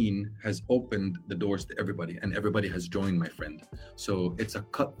scene has opened the doors to everybody, and everybody has joined, my friend. So it's a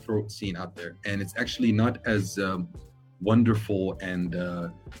cutthroat scene out there, and it's actually not as wonderful and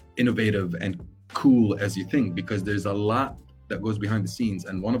innovative and cool as you think, because there's a lot that goes behind the scenes,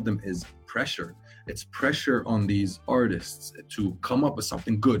 and one of them is pressure. It's pressure on these artists to come up with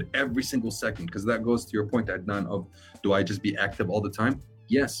something good every single second, because that goes to your point, Adnan, of do I just be active all the time?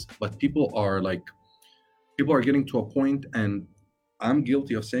 Yes, but people are getting to a point, and I'm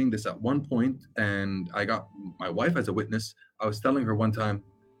guilty of saying this at one point, and I got my wife as a witness. I was telling her one time,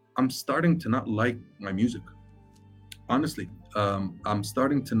 I'm starting to not like my music. Honestly, I'm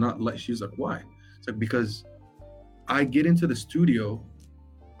starting to not like. She's like, why? It's like, because I get into the studio.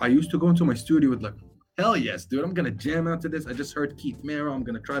 I used to go into my studio with like, hell yes, dude, I'm gonna jam out to this. I just heard Keith Mero. I'm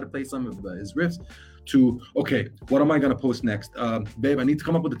gonna try to play some of his riffs. To, okay, what am I gonna post next? Babe, I need to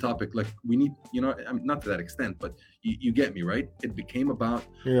come up with a topic. Like, we need, not to that extent, but you get me, right? It became about,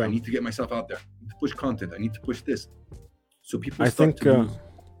 I need to get myself out there. I need to push content. I need to push this. So people I think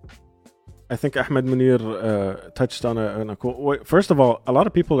Ahmed Munir touched on a cool. First of all, a lot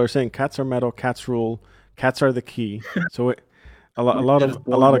of people are saying cats are metal, cats rule, cats are the key. So a lot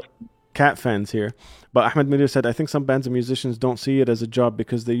of cat fans here. But Ahmed Munir said, I think some bands and musicians don't see it as a job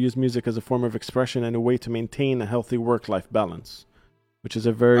because they use music as a form of expression and a way to maintain a healthy work-life balance, which is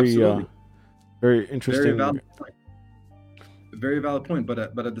a very very interesting, very valid point. But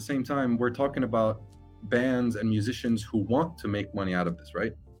at the same time, we're talking about bands and musicians who want to make money out of this,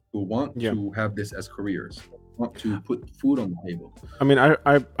 right? Who want to have this as careers, want to put food on the table. I mean,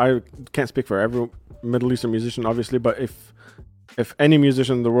 I can't speak for every Middle Eastern musician, obviously, but if any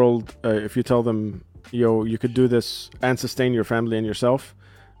musician in the world, if you tell them, yo, you could do this and sustain your family and yourself,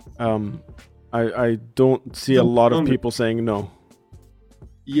 I don't see a lot of people saying no.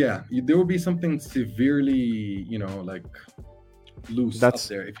 Yeah, there will be something severely, like loose up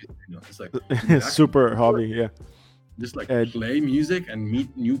there. If it's like super hobby, yeah. Just like play music and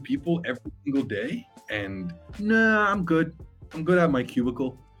meet new people every single day, and nah, I'm good at my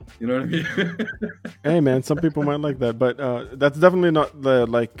cubicle. You know what I mean? Hey man, some people might like that, but that's definitely not the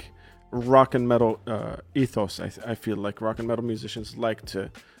rock and metal ethos. I feel like rock and metal musicians like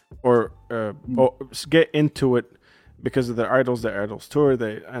to or get into it because of their idols. Their idols tour.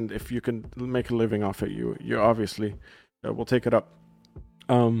 And if you can make a living off it, you obviously will take it up.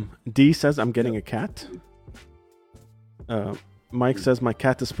 D says, I'm getting a cat. Mike says, my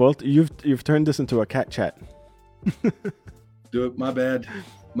cat is spoiled. You've turned this into a cat chat. Dude, my bad.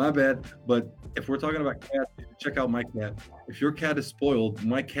 But if we're talking about cats, check out my cat. If your cat is spoiled,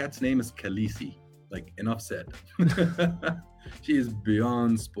 my cat's name is Khaleesi. Like, enough said. She is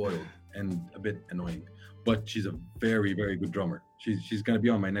beyond spoiled and a bit annoying, but she's a very, very good drummer. She's gonna be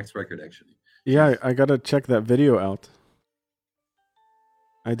on my next record, actually. Yeah, I gotta check that video out.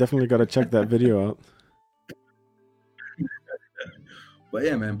 I definitely gotta check that video out. But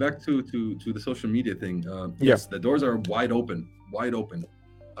yeah, man, back to the social media thing. Yes, the doors are wide open, wide open.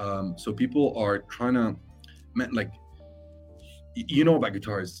 So people are trying to, man, like, you know about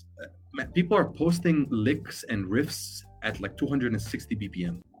guitars. Man, people are posting licks and riffs at like 260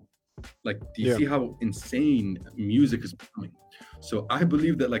 BPM. Like, do you see how insane music is becoming? So I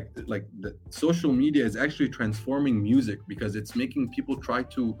believe that like the social media is actually transforming music because it's making people try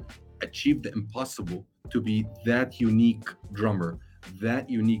to achieve the impossible, to be that unique drummer, that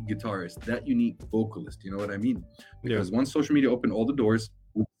unique guitarist, that unique vocalist. You know what I mean? Because once social media opened all the doors,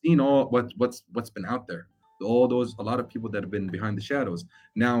 we've seen all what's been out there. All those, a lot of people that have been behind the shadows.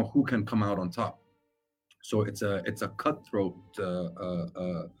 Now, who can come out on top? So it's a cutthroat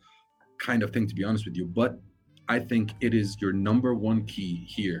kind of thing, to be honest with you. But I think it is your number one key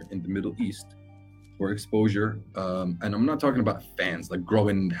here in the Middle East for exposure. And I'm not talking about fans, like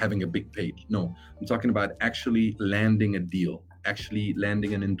growing, having a big page. No, I'm talking about actually landing a deal, actually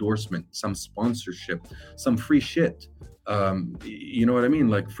landing an endorsement, some sponsorship, some free shit. You know what I mean?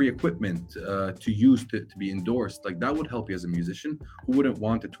 Like free equipment to use to be endorsed. Like that would help you as a musician. Who wouldn't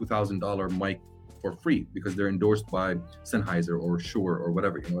want a $2,000 mic for free because they're endorsed by Sennheiser or Shure or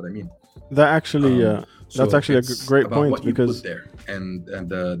whatever? You know what I mean? That actually, that's actually a great point, because there and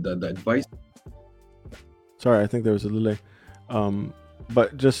the advice. Sorry, I think there was a delay.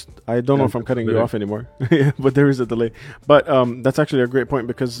 But just, I don't know if I'm cutting you off anymore, but there is a delay. But that's actually a great point,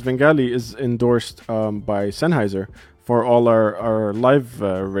 because Svengali is endorsed by Sennheiser for all our live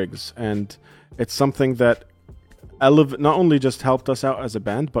rigs, and it's something that not only just helped us out as a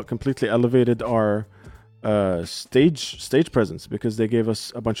band, but completely elevated our stage presence, because they gave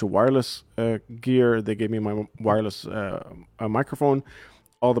us a bunch of wireless gear. They gave me my wireless microphone,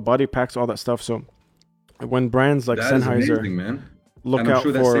 all the body packs, all that stuff. So when brands like that Sennheiser, is amazing, man. look and I'm out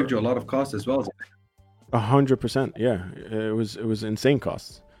sure that for saved you a lot of costs as well. 100%, yeah. It was insane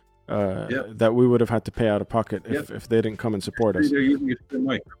costs that we would have had to pay out of pocket if they didn't come and support us. They're using it for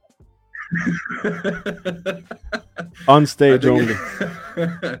mic. On stage only.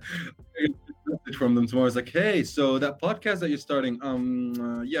 From them tomorrow, it's like, hey, so that podcast that you're starting,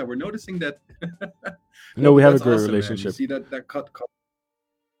 yeah, we're noticing that. No, we have a great awesome, relationship. Man. You see that cut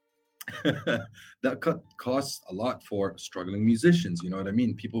that cut costs a lot for struggling musicians. You know what I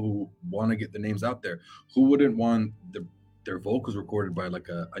mean? People who want to get their names out there. Who wouldn't want their vocals recorded by like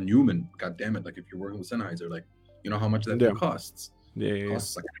a Newman? God damn it! Like if you're working with Sennheiser, like you know how much that thing costs. It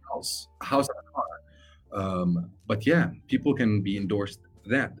costs like a house and a car. But yeah, people can be endorsed.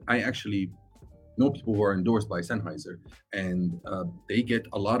 That I actually know people who are endorsed by Sennheiser, and they get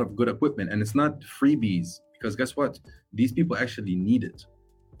a lot of good equipment, and it's not freebies, because guess what? These people actually need it.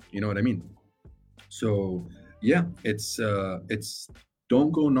 You know what I mean? So yeah, it's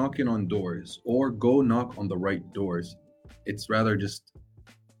don't go knocking on doors, or go knock on the right doors. It's rather just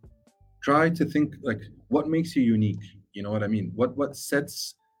try to think like, what makes you unique? You know what I mean? What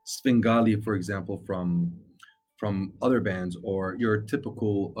sets Svengali, for example, from other bands, or your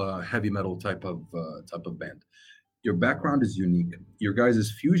typical heavy metal type of band? Your background is unique. Your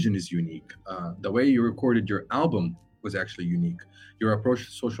guys' fusion is unique. The way you recorded your album was actually unique. Your approach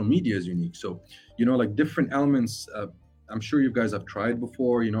to social media is unique. So, you know, like different elements. I'm sure you guys have tried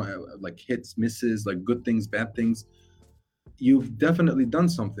before. You know, like hits, misses, like good things, bad things. You've definitely done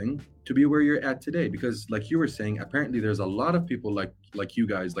something to be where you're at today, because like you were saying, apparently there's a lot of people like you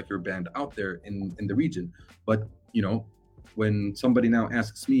guys, like your band out there in the region. But you know, when somebody now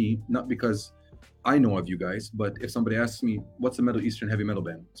asks me, not because I know of you guys, but if somebody asks me, what's a Middle Eastern heavy metal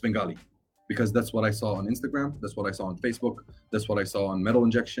band? It's Svengali, because that's what I saw on Instagram, that's what I saw on Facebook, that's what I saw on Metal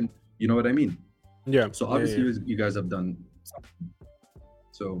Injection. You know what I mean? Yeah. So obviously you guys have done something.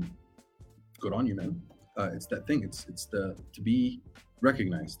 So good on you, man. It's that thing. It's the to be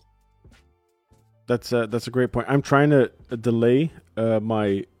recognized. That's a great point. I'm trying to delay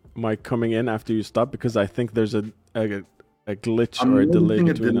my coming in after you stop, because I think there's a glitch or a delay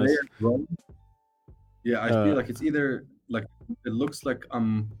between us. Yeah, I feel like it's either like it looks like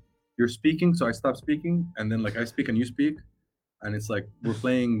you're speaking, so I stop speaking, and then like I speak and you speak, and it's like we're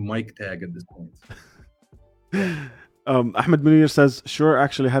playing mic tag at this point. Ahmed Munir says, Shure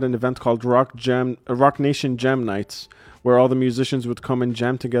actually had an event called Rock Nation Jam Nights, where all the musicians would come and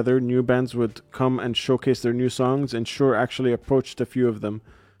jam together. New bands would come and showcase their new songs, and Shure actually approached a few of them.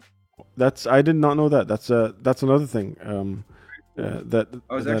 I did not know that. That's another thing that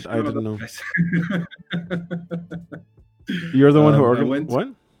I didn't know. You're the one who organized. What?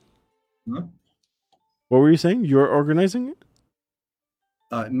 Huh? What were you saying? You're organizing it?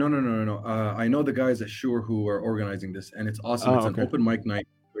 No. I know the guys at Shure who are organizing this, and it's awesome. It's an open mic night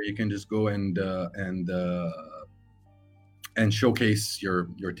where you can just go and and showcase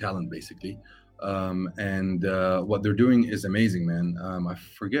your talent basically. And what they're doing is amazing, man. I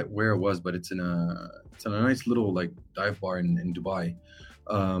forget where it was, but it's in a nice little like dive bar in Dubai.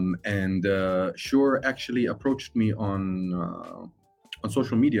 And Shure actually approached me on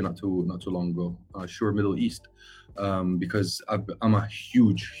social media not too long ago. Shure Middle East, because I'm a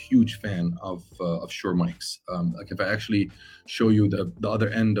huge fan of Shure mics. Like if I actually show you the other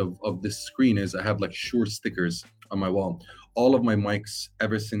end of this screen is I have like Shure stickers on my wall. All of my mics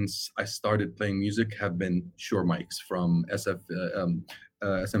ever since I started playing music have been Shure mics, from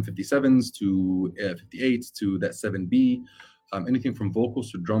SM57s to 58s to that 7B. Anything from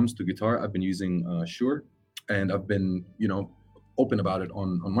vocals to drums to guitar, I've been using Shure, and I've been open about it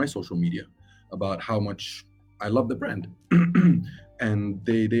on my social media about how much I love the brand. And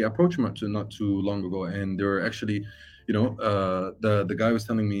they approached me not too long ago, and they're actually, the guy was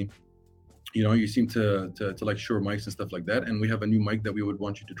telling me, you seem to like Shure mics and stuff like that, and we have a new mic that we would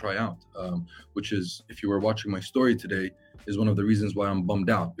want you to try out, which is, if you were watching my story today, is one of the reasons why I'm bummed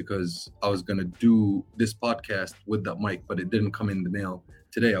out, because I was gonna do this podcast with that mic, but it didn't come in the mail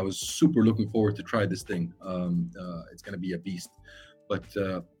today. I was super looking forward to try this thing. It's gonna be a beast. But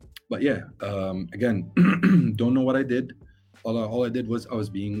yeah, again, don't know what I did. All I did was I was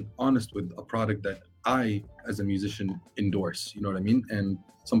being honest with a product that I, as a musician, endorse. You know what I mean? And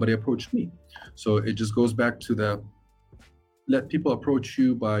somebody approached me. So it just goes back to let people approach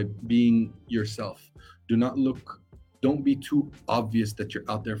you by being yourself. Don't be too obvious that you're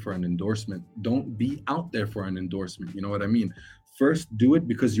out there for an endorsement. Don't be out there for an endorsement. You know what I mean? First, do it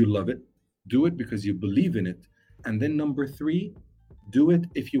because you love it. Do it because you believe in it. And then number 3, do it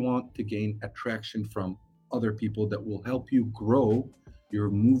if you want to gain attraction from other people that will help you grow your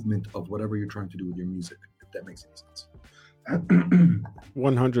movement of whatever you're trying to do with your music, if that makes any sense.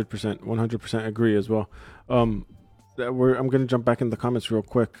 100% agree as well. I'm going to jump back in the comments real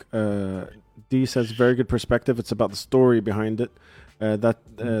quick. D says, very good perspective. It's about the story behind it.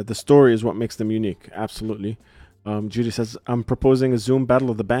 The story is what makes them unique. Absolutely. Judy says, I'm proposing a Zoom battle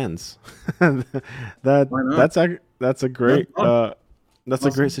of the bands. That's a great that's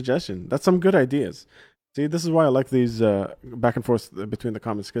a great suggestion. That's some good ideas. See, this is why I like these back and forth between the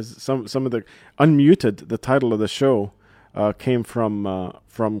comments, because some of the unmuted, the title of the show came from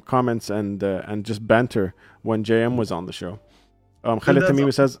comments and just banter when JM was on the show. Khalid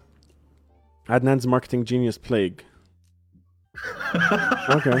Tamimi says, Adnan's marketing genius plague.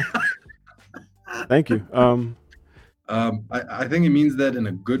 Okay. Thank you. I think it means that in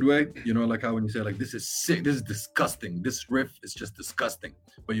a good way, like how when you say like, this is sick, this is disgusting, this riff is just disgusting,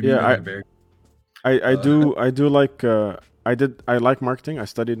 but you mean that very. I do like I like marketing. I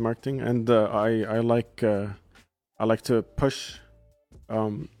studied marketing, and I like to push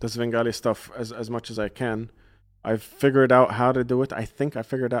the Svengali stuff as much as I can. I've figured out how to do it. I think I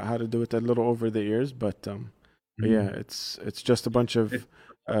figured out how to do it a little over the years, but yeah, it's just a bunch of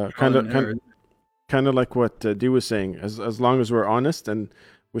kind of like what Dee was saying. As long as we're honest, and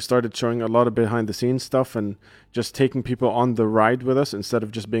we started showing a lot of behind the scenes stuff and just taking people on the ride with us, instead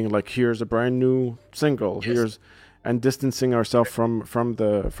of just being like, here's a brand new single, yes, and distancing ourselves from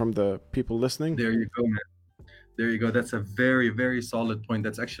the people listening. There you go, man. There you go. That's a very, very solid point.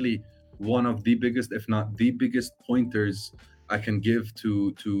 That's actually one of the biggest, if not the biggest, pointers I can give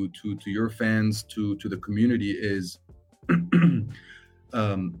to your fans, to the community is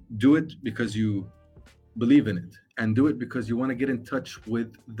do it because you believe in it, and do it because you want to get in touch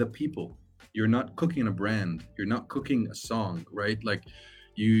with the people. You're not cooking a brand, you're not cooking a song, right? Like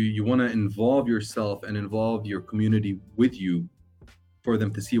you want to involve yourself and involve your community with you for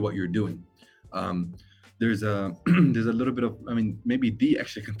them to see what you're doing. There's a little bit of, maybe Dee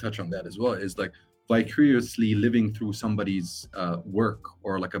actually can touch on that as well, is like vicariously living through somebody's work,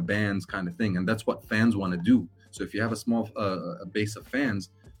 or like a band's kind of thing. And that's what fans want to do. So if you have a small a base of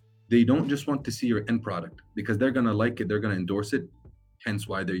fans, they don't just want to see your end product because they're going to like it, they're going to endorse it, hence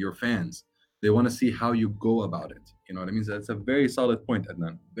why they're your fans. They want to see how you go about it. You know what I mean? So that's a very solid point,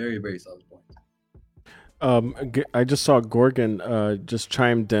 Adnan. Very, very solid point. I just saw Gorgon just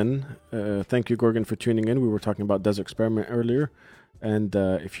chimed in. Thank you, Gorgon, for tuning in. We were talking about Desert Experiment earlier. And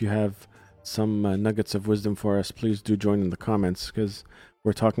if you have some nuggets of wisdom for us, please do join in the comments, because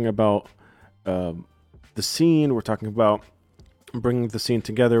we're talking about the scene. We're talking about bringing the scene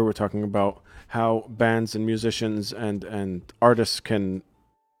together. We're talking about how bands and musicians and artists can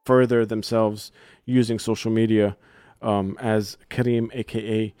further themselves using social media, as Kareem,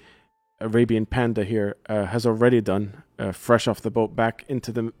 aka Arabian Panda here, has already done, fresh off the boat back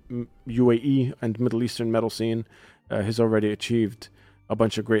into the UAE and Middle Eastern metal scene, has already achieved a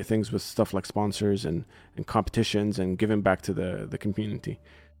bunch of great things with stuff like sponsors and competitions and giving back to the community.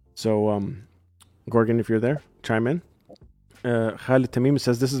 So, Gorgon, if you're there, chime in. Khalid Tamim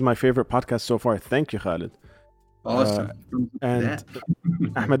says, "This is my favorite podcast so far." Thank you, Khalid. Awesome. And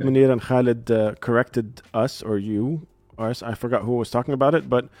Ahmed Munir and Khalid corrected us, or you, us. I forgot who was talking about it,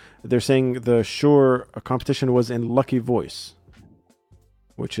 but they're saying the Shure competition was in Lucky Voice,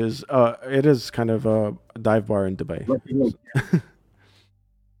 which is it is kind of a dive bar in Dubai. Lucky Voice.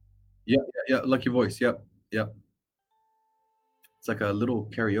 Yeah. Lucky Voice. Yep. It's like a little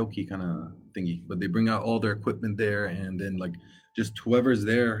karaoke kind of thingy, but they bring out all their equipment there, and then like just whoever's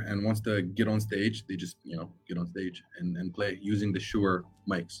there and wants to get on stage, they just get on stage and play using the Shure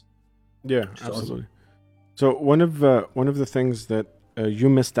mics. Yeah, absolutely. Awesome. So one of the things that you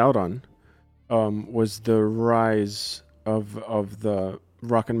missed out on was the rise of the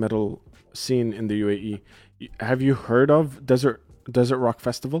rock and metal scene in the UAE. Have you heard of Desert Rock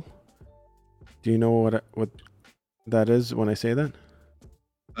Festival? Do you know what that is when I say that?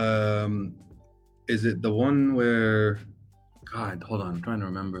 Is it the one where? God, hold on, I'm trying to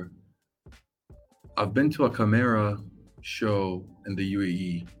remember. I've been to a Camera show in the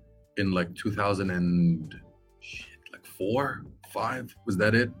UAE in like 2004, 5. Was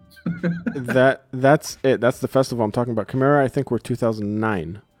that it? That's it. That's the festival I'm talking about. Camera, I think, were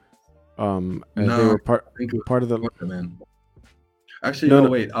 2009. No, they were part of the. Man. Actually, no.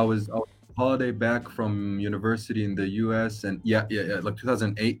 Wait. I was holiday back from university in the US, and yeah, like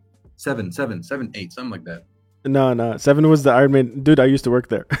 2008, 7, 8, something like that. No, 7 was the Iron Maiden. Dude, I used to work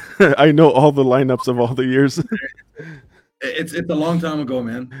there. I know all the lineups of all the years. It's a long time ago,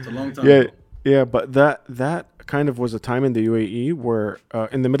 man. It's a long time ago. Yeah, but that kind of was a time in the UAE where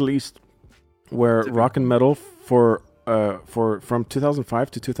in the Middle East where rock and metal for from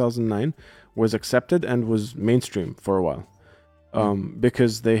 2005 to 2009 was accepted and was mainstream for a while.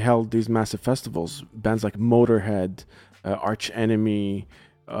 Because they held these massive festivals, bands like Motorhead, Arch Enemy,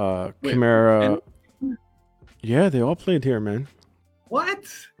 Chimera. Yeah, they all played here, man. What?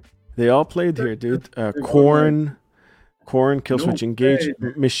 They all played here, dude. Korn, Killswitch Engage,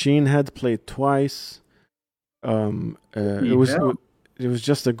 Machine Head played twice. It was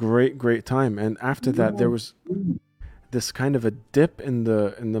just a great time. And after that, there was this kind of a dip in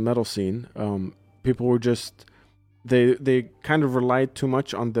the metal scene. People were just they kind of relied too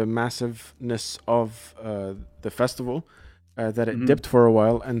much on the massiveness of the festival that it dipped for a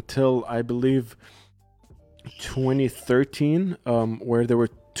while until I believe 2013, where there were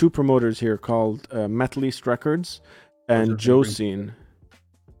 2 promoters here called Metal East Records and Joscene.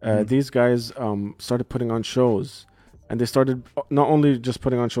 These guys started putting on shows, and they started not only just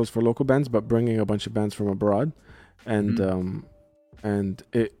putting on shows for local bands, but bringing a bunch of bands from abroad, and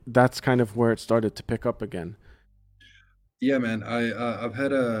that's kind of where it started to pick up again. Yeah, man. I've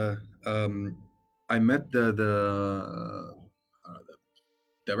had I met the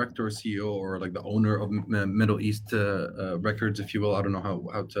director or CEO or like the owner of Middle East Records, if you will. I don't know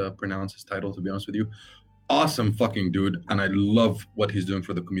how to pronounce his title, to be honest with you. Awesome fucking dude, and I love what he's doing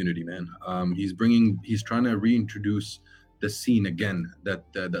for the community, man. He's trying to reintroduce the scene again, that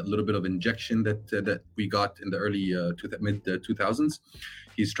little bit of injection that we got in the early mid 2000s.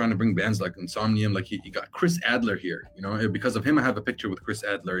 He's trying to bring bands like Insomnium, like he got Chris Adler here, because of him I have a picture with Chris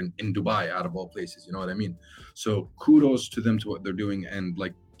Adler in Dubai, out of all places, you know what I mean? So kudos to them, to what they're doing. And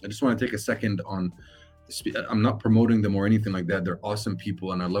like, I just want to take a second on, I'm not promoting them or anything like that. They're awesome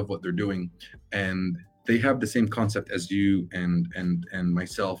people and I love what they're doing, and they have the same concept as you and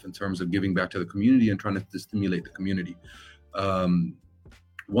myself in terms of giving back to the community and trying to stimulate the community. One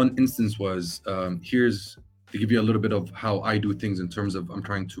instance was, here's to give you a little bit of how I do things in terms of I'm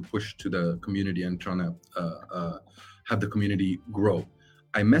trying to push to the community and trying to have the community grow.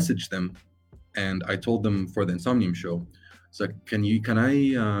 I messaged them and I told them for the Insomnium show, it's like, can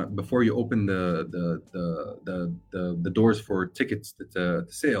I before you open the doors for tickets to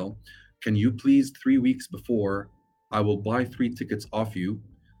sale, can you please 3 weeks before, I will buy 3 tickets off you,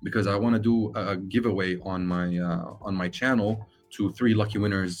 because I want to do a giveaway on my channel to 3 lucky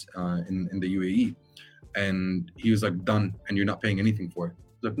winners in the UAE. And he was like, done, and you're not paying anything for it.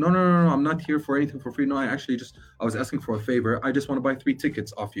 Like, no, I'm not here for anything for free. No, I was asking for a favor. I just want to buy 3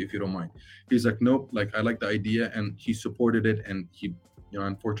 tickets off you if you don't mind. He's like, nope, like I like the idea, and he supported it. And he,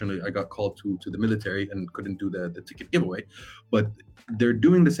 unfortunately, I got called to the military and couldn't do the ticket giveaway. But they're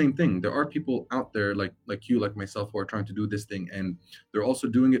doing the same thing. There are people out there like you, like myself, who are trying to do this thing, and they're also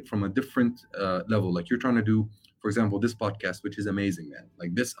doing it from a different level. Like you're trying to do, for example, this podcast, which is amazing, man.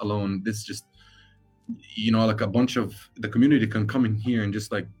 Like this alone, this just, like a bunch of the community can come in here and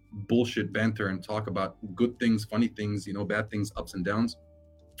just like bullshit banter and talk about good things, funny things, bad things, ups and downs.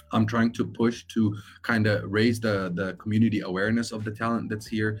 I'm trying to push to kind of raise the community awareness of the talent that's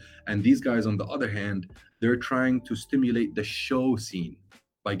here. And these guys, on the other hand, they're trying to stimulate the show scene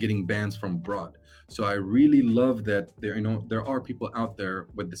by getting bands from abroad. So I really love that there are people out there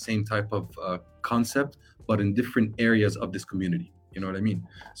with the same type of concept, but in different areas of this community. You know what I mean?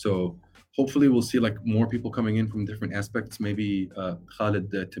 So hopefully we'll see like more people coming in from different aspects. Maybe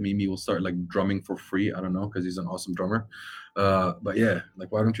Khalid Tamimi will start like drumming for free. I don't know, because he's an awesome drummer. But yeah,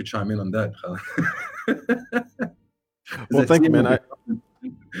 like, why don't you chime in on that, Khalid? Well, thank you, man.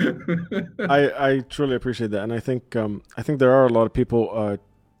 I truly appreciate that, and I think there are a lot of people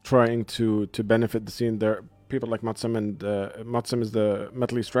trying to benefit the scene. There are people like Matsum, and Matsum is the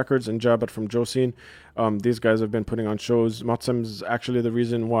Metal East Records, and Jabhat from Josine. These guys have been putting on shows. Matsum's actually the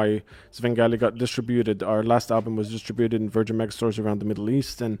reason why Svengali got distributed. Our last album was distributed in Virgin Megastores around the Middle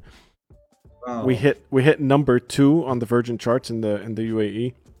East, and wow. we hit number 2 on the Virgin charts in the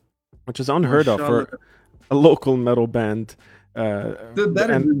UAE, which is unheard of for a local metal band. Dude,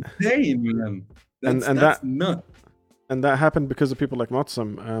 that is insane, man. That's nuts. And that happened because of people like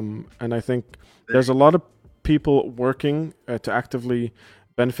Matsum. And I think there's a lot of people working to actively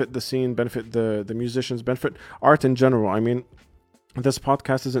benefit the scene, benefit the musicians, benefit art in general. I mean, this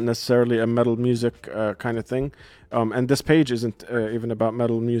podcast isn't necessarily a metal music kind of thing. And this page isn't even about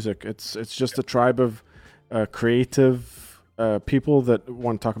metal music. It's just a tribe of creative people that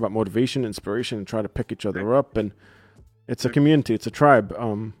want to talk about motivation, inspiration, and try to pick each other up. And it's a community. It's a tribe.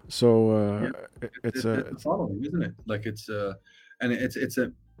 It's a following, isn't it? Like it's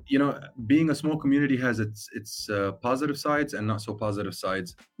being a small community has its positive sides and not so positive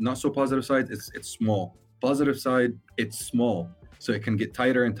sides. Not so positive sides. It's small. Positive side, it's small, so it can get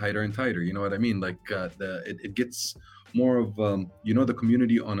tighter and tighter and tighter. You know what I mean? Like it gets more of the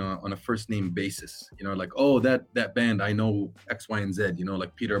community on a first name basis. Like, oh, that band, I know X, Y, and Z.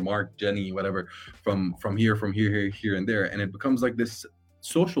 Like Peter, Mark, Jenny, whatever, from here, and there, and it becomes like this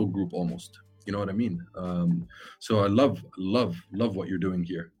social group almost. You know what I mean? So I love what you're doing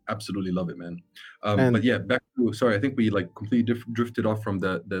here. Absolutely love it, man. But yeah, back to, sorry, I think we like completely drifted off from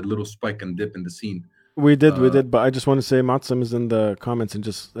the little spike and dip in the scene. We did, but I just want to say Matsum is in the comments and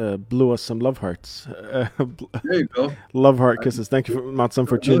just blew us some love hearts. There you go. Love heart kisses. Thank you, Matsum,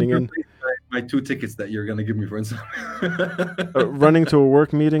 for tuning in. My 2 tickets that you're going to give me for instance. Running to a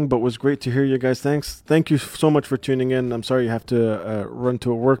work meeting, but was great to hear you guys. Thank you so much for tuning in. I'm sorry you have to run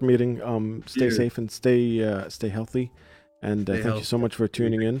to a work meeting. Stay safe and stay healthy. And thank you so much for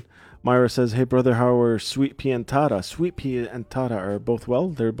tuning in. Myra says, hey, brother, how are Sweet Pea and Tara? Sweet Pea and Tara are both well.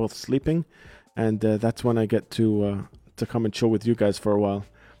 They're both sleeping. And that's when I get to come and chill with you guys for a while,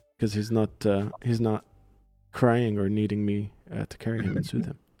 because he's not crying or needing me to carry him and soothe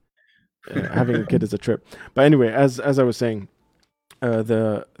him. Having a kid is a trip. But anyway, as I was saying,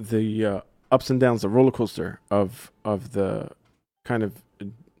 the ups and downs, the roller coaster of the kind of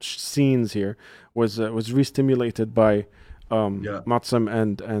scenes here was re-stimulated by Matsum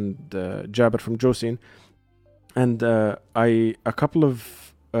and Jabhat from Josine, and a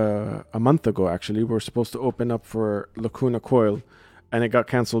month ago, actually, we were supposed to open up for Lacuna Coil, and it got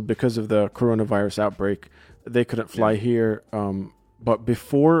canceled because of the coronavirus outbreak. They couldn't fly here. But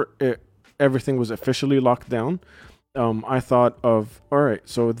before everything was officially locked down, I thought of, all right,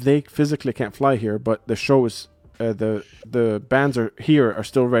 so they physically can't fly here, but the show is, the bands are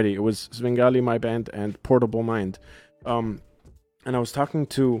still ready. It was Svengali, my band, and Portable Mind. And I was talking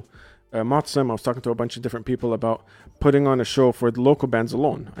to Matsum, I was talking to a bunch of different people about putting on a show for the local bands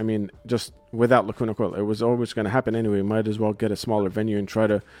alone. I mean, just without Lacuna Coil. It was always going to happen anyway. Might as well get a smaller venue and try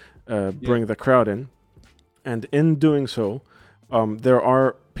to bring the crowd in. And in doing so, there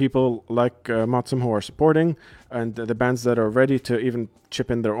are people like Matsum who are supporting, and the bands that are ready to even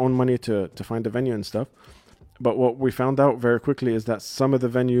chip in their own money to find a venue and stuff. But what we found out very quickly is that some of the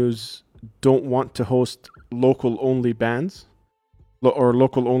venues don't want to host local-only bands or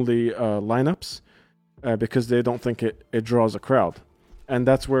local-only lineups because they don't think it draws a crowd. And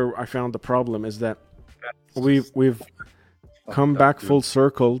that's where I found the problem, is that we've come back full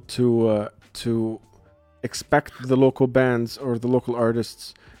circle to expect the local bands or the local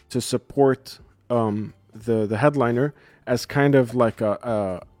artists to support the headliner as kind of like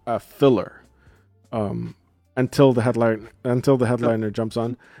a filler until the headliner jumps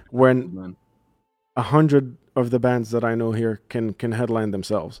on, when 100 of the bands that I know here can headline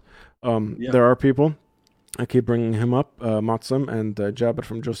themselves. There are people, I keep bringing him up, Matsum and Jabhat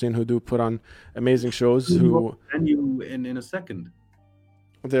from Josine, who do put on amazing shows. And you in a second.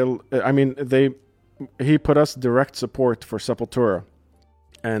 He put us direct support for Sepultura,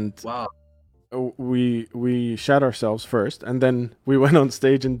 and Wow. we shat ourselves first, and then we went on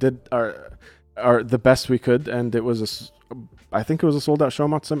stage and did our the best we could, and it was I think it was a sold out show,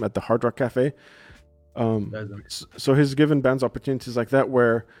 Matsum, at the Hard Rock Cafe. So he's given bands opportunities like that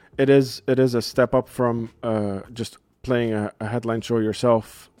where it is a step up from just playing a headline show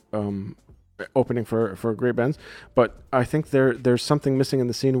yourself, opening for great bands. But I think there's something missing in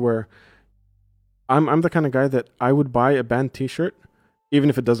the scene where I'm the kind of guy that I would buy a band T-shirt even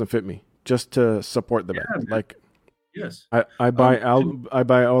if it doesn't fit me, just to support the band. Man. Like, yes, I buy I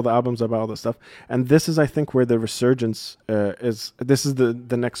buy all the albums, I buy all the stuff, and this is, I think, where the resurgence is. This is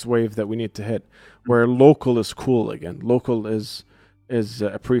the next wave that we need to hit, where local is cool again. Local is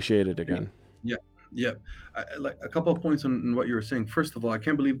appreciated again. Yeah. Like a couple of points on what you were saying. First of all, I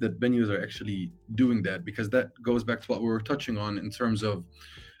can't believe that venues are actually doing that, because that goes back to what we were touching on in terms of,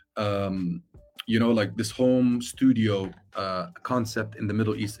 like this home studio concept in the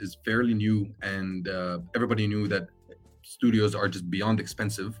Middle East is fairly new, and everybody knew that studios are just beyond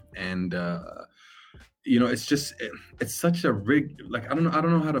expensive, and it's such a like I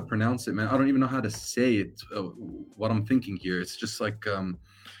don't know how to pronounce it, man. I don't even know how to say it. What I'm thinking here, it's just like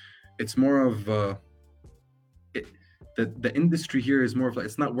it's more of the industry here is more of like,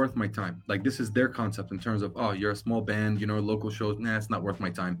 it's not worth my time. Like, this is their concept in terms of, oh, you're a small band, local shows. Nah, it's not worth my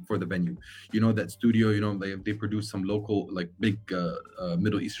time for the venue. That studio, they produce some local, like big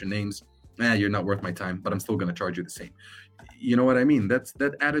Middle Eastern names. Nah, you're not worth my time, but I'm still going to charge you the same. You know what I mean?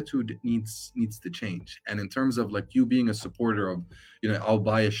 That attitude needs to change. And in terms of like you being a supporter of, I'll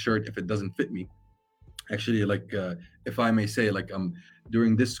buy a shirt if it doesn't fit me. Actually, like if I may say, like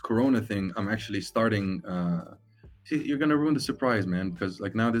during this Corona thing, I'm actually starting. See, you're gonna ruin the surprise, man, because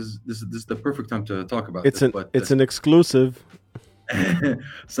like now this is the perfect time to talk about it's this. It's an exclusive.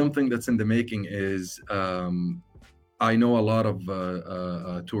 Something that's in the making is I know a lot of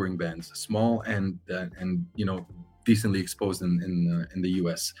touring bands, small and decently exposed in the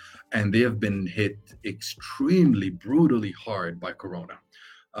US, and they have been hit extremely brutally hard by Corona.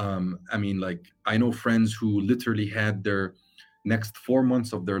 I mean, like, I know friends who literally had their next 4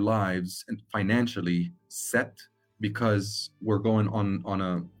 months of their lives and financially set, because we're going on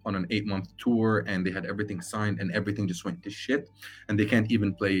an 8-month tour, and they had everything signed and everything just went to shit, and they can't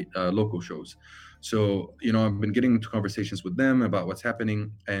even play local shows. So I've been getting into conversations with them about what's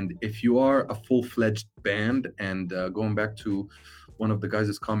happening. And if you are a full-fledged band, and going back to one of the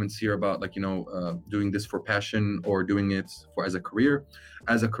guys' comments here about like doing this for passion or doing it for as a career,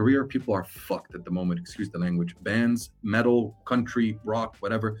 people are fucked at the moment, excuse the language. Bands, metal, country, rock,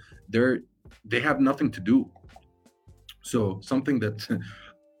 whatever, they have nothing to do. So something that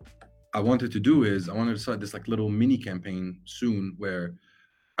I wanted to do is I wanted to start this like little mini campaign soon, where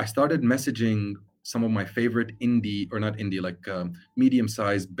I started messaging some of my favorite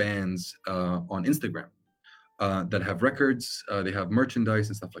medium-sized bands on Instagram that have records, they have merchandise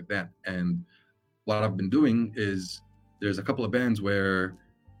and stuff like that. And what I've been doing is, there's a couple of bands where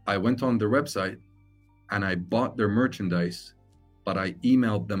I went on their website and I bought their merchandise, but I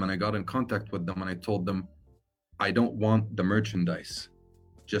emailed them and I got in contact with them and I told them, I don't want the merchandise.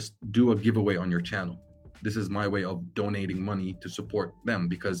 Just do a giveaway on your channel. This is my way of donating money to support them,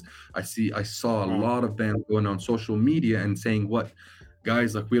 because I saw a lot of bands going on social media and saying, what,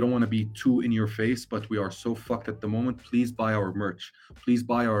 guys, like, we don't want to be too in your face, but we are so fucked at the moment. Please buy our merch. Please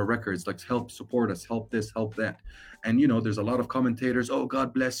buy our records. Like, help support us. Help this, help that. And, there's a lot of commentators, oh,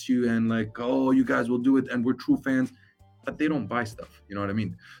 God bless you. And like, oh, you guys will do it. And we're true fans. But they don't buy stuff. You know what I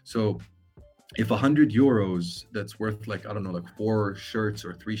mean? So if 100 euros, that's worth like, I don't know, like 4 shirts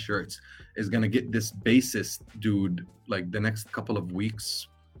or 3 shirts, is going to get this bassist dude like the next couple of weeks,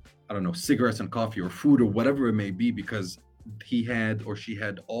 I don't know, cigarettes and coffee or food or whatever it may be, because he had or she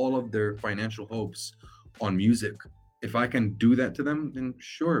had all of their financial hopes on music. If I can do that to them, then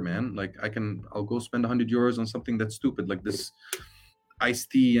sure, man, like I'll go spend 100 euros on something that's stupid, like this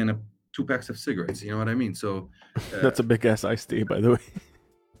iced tea and 2 packs of cigarettes. You know what I mean? So that's a big ass iced tea, by the way.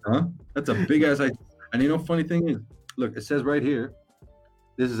 Huh? That's a big ass iced tea. And funny thing is, look, it says right here,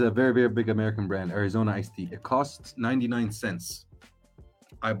 this is a very, very big American brand, Arizona iced tea. It costs 99 cents.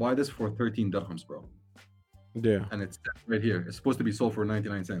 I buy this for 13 dirhams, bro. Yeah. And it's right here. It's supposed to be sold for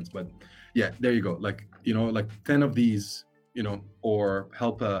 99 cents. But yeah, there you go. Like, like 10 of these, or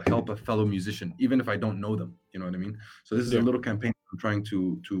help a fellow musician, even if I don't know them. You know what I mean? So this is a little campaign I'm trying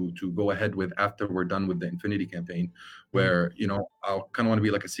to go ahead with after we're done with the Infinity campaign, where, I'll kind of want to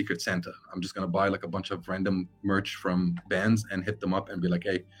be like a secret Santa. I'm just going to buy like a bunch of random merch from bands and hit them up and be like,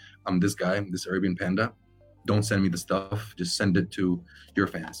 hey, I'm this guy, I'm this Arabian Panda. Don't send me the stuff. Just send it to your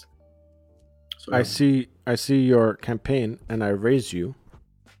fans. So, I see your campaign and I raise you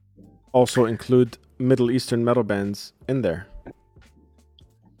also include Middle Eastern metal bands in there.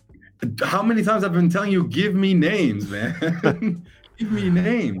 How many times I've been telling you, give me names, man. Give me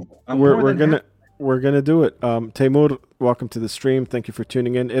names. We're gonna do it. Taimur, welcome to the stream. Thank you for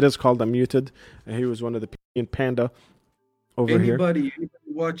tuning in. It is called Unmuted. He was one of the Panda over here. Anybody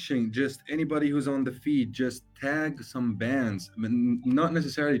watching, just anybody who's on the feed, just tag some bands. I mean, not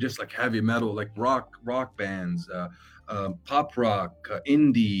necessarily just like heavy metal, like rock bands, pop rock,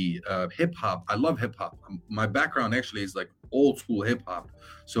 indie, hip hop. I love hip hop. My background actually is like old school hip hop,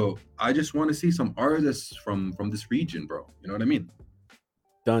 so I just want to see some artists from this region, bro. You know what I mean?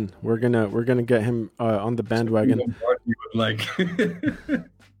 Done. We're gonna get him on the bandwagon. Like,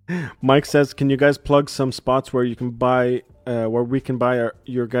 Mike says, can you guys plug some spots where you can buy, where we can buy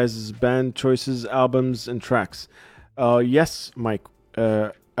your guys' band choices, albums, and tracks? Yes, Mike.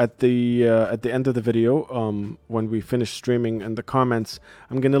 At the end of the video, when we finish streaming, in the comments,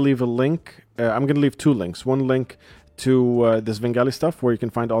 I'm gonna leave a link. I'm gonna leave 2 links. One link to the Svengali stuff, where you can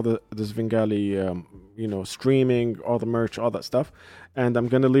find all the Svengali, streaming, all the merch, all that stuff. And I'm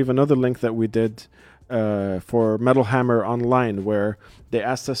gonna leave another link that we did for Metal Hammer Online, where they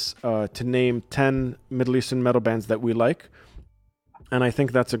asked us to name 10 Middle Eastern metal bands that we like. And I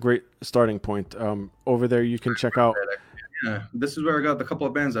think that's a great starting point. Over there, you can check out. Yeah, this is where I got the couple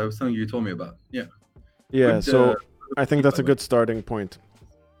of bands I was telling you told me about. Yeah. Yeah, so I think that's a good starting point.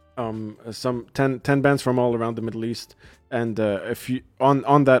 Some 10 bands from all around the Middle East. And if you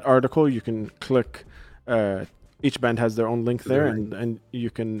on that article, you can click. Each band has their own link there, and you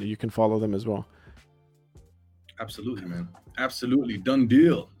can follow them as well. Absolutely, man. Absolutely. Done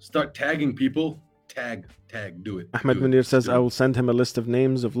deal. Start tagging people. Tag, do it. Ahmed Munir says, I will send him a list of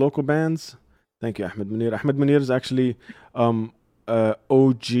names of local bands. Thank you, Ahmed Munir. Ahmed Munir is actually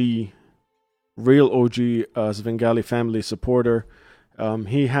OG, real OG Svengali family supporter.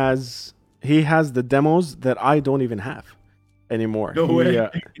 He has the demos that I don't even have anymore. No way.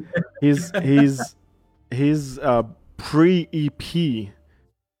 He's pre-EP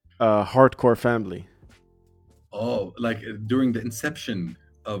hardcore family. Oh, like during the inception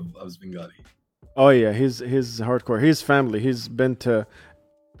of Svengali. Oh yeah, he's hardcore. He's family. He's been to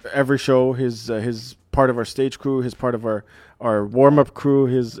every show. He's part of our stage crew. He's part of our warm-up crew.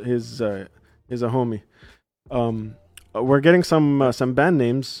 He's a homie. We're getting some band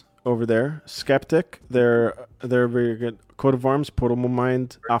names over there. Skeptic. They're very good. Coat of Arms, Portable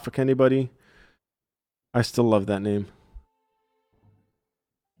Mind, Alpha Anybody. I still love that name.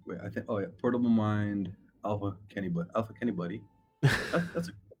 Wait, I think. Oh yeah, Portable Mind, Alpha Anybody. That's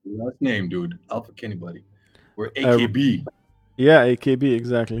a last name, dude. Alpha Anybody. We're AKB. Yeah, AKB,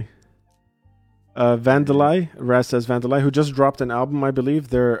 exactly. Vandalai, Raz says Vandalai, who just dropped an album, I believe.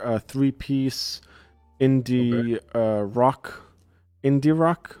 They're a 3-piece indie rock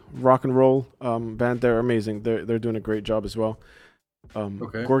and roll band. They're amazing. They're doing a great job as well.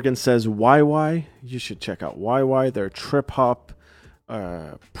 Gorgon says YY. You should check out YY. They're trip hop,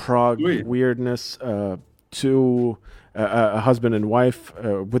 prog weirdness. To a husband and wife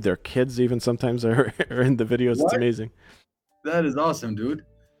with their kids, even sometimes are in the videos. What? It's amazing. That is awesome, dude.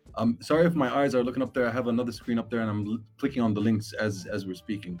 Sorry if my eyes are looking up there. I have another screen up there, and I'm clicking on the links as we're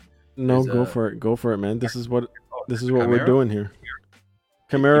speaking. No, go for it, man. This is what we're doing here.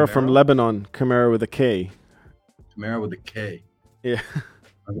 Chimera from Lebanon. Chimera with a K. Chimera with a K. Yeah.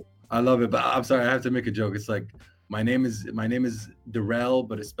 I love it, but I'm sorry, I have to make a joke. It's like my name is Darrell,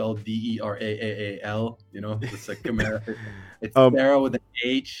 but it's spelled Deraal. You know, it's like Chimera. It's Sarah with an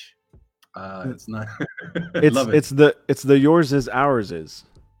H. It's not. It's the yours is ours is.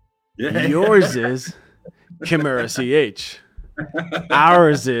 Yeah. Yours is Chimera CH.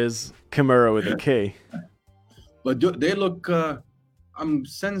 Ours is Chimera with a K. But they look. I'm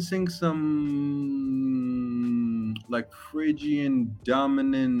sensing some like Phrygian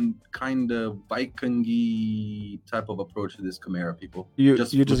dominant kind of Vikingy type of approach to this Chimera people. You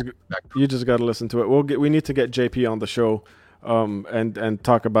just got to listen to it. We need to get JP on the show, and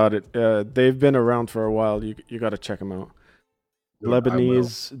talk about it. They've been around for a while. You got to check them out. Dude,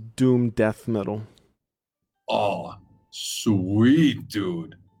 Lebanese doom death metal. Oh, sweet,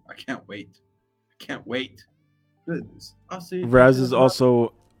 dude! I can't wait. Goodness. I'll see. Raz is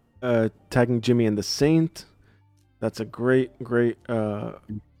also tagging Jimmy and the Saint. That's a great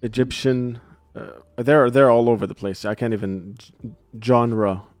Egyptian. They're all over the place. I can't even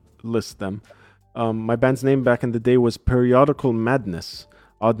genre list them. My band's name back in the day was Periodical Madness.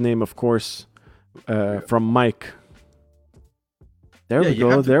 Odd name, of course, from Mike. There we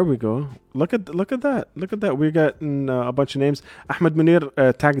go. Look at that. We got a bunch of names. Ahmed Munir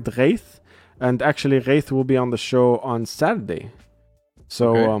tagged Ghaith. And actually, Ghaith will be on the show on Saturday.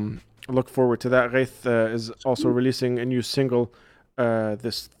 So look forward to that. Wraith is also releasing a new single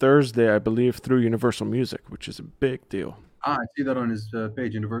this Thursday, I believe, through Universal Music, which is a big deal. I see that on his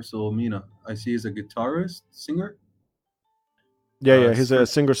page, Universal Mina. I see he's a guitarist, singer. Yeah, he's a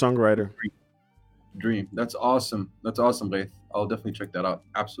singer-songwriter. Dream. That's awesome. That's awesome, Wraith. I'll definitely check that out.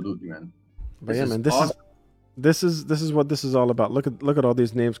 Absolutely, man. But yeah, man, this is what this is all about. Look at all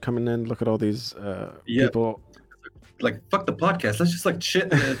these names coming in. Look at all these people. Like, fuck the podcast. Let's just like chill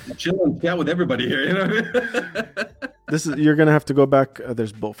and chat with everybody here. You know. You're gonna have to go back.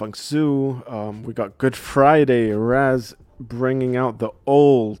 There's Bofang Su. We got Good Friday. Raz bringing out the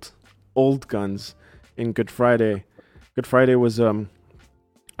old guns in Good Friday. Good Friday was I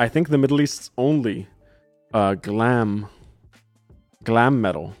think the Middle East's only glam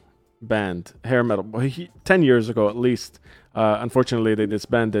metal band, hair metal. 10 years ago at least. Unfortunately, they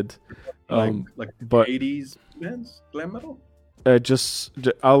disbanded. But 80s bands, glam metal.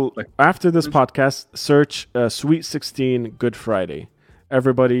 After this podcast, search Sweet 16 Good Friday.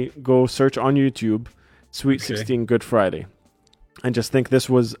 Everybody, go search on YouTube Sweet 16 Good Friday, and just think this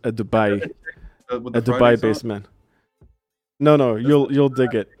was a Dubai-based man. No, you'll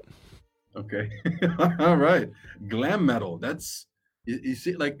dig it. Okay, all right. Glam metal. That's you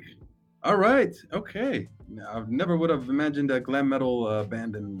see, like, all right, okay. I never would have imagined a glam metal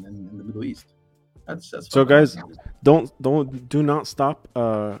band in the Middle East. That's so, guys. Do not stop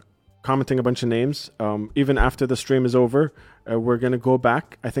commenting a bunch of names. Even after the stream is over, we're gonna go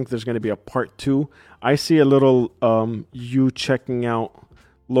back. I think there's gonna be a part 2. I see a little you checking out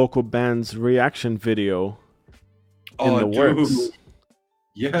local bands reaction video in the works.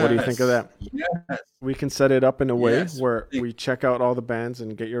 Yes. What do you think of that? Yes. We can set it up in a way where we check out all the bands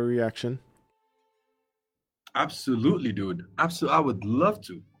and get your reaction. Absolutely, dude. Absolutely. I would love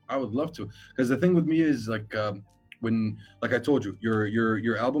to. Because the thing with me is like when, like I told you,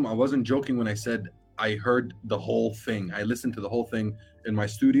 your album, I wasn't joking when I said I heard the whole thing. I listened to the whole thing in my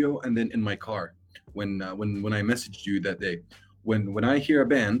studio and then in my car when I messaged you that day. When I hear a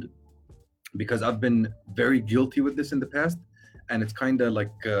band, because I've been very guilty with this in the past, and it's kind of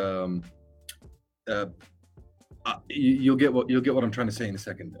like you'll get what I'm trying to say in a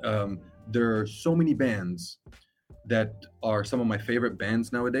second. There are so many bands that are some of my favorite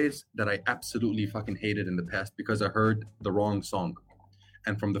bands nowadays that I absolutely fucking hated in the past because I heard the wrong song.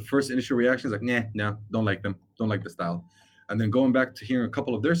 And from the first initial reactions, like, no, don't like them, don't like the style. And then going back to hearing a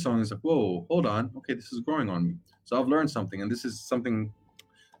couple of their songs, like, whoa, hold on, okay, this is growing on me. So I've learned something, and this is something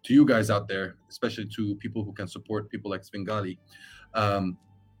to you guys out there, especially to people who can support people like Svengali.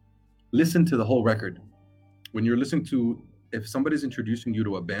 Listen to the whole record. When you're listening to, if somebody's introducing you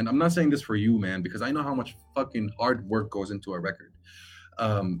to a band, I'm not saying this for you, man, because I know how much fucking hard work goes into a record.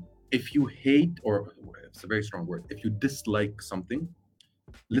 If you hate, or it's a very strong word, if you dislike something,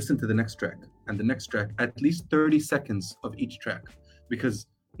 listen to the next track and the next track, at least 30 seconds of each track. Because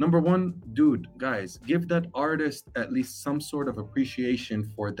number one, dude, guys, give that artist at least some sort of appreciation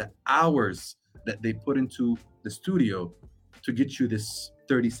for the hours that they put into the studio to get you this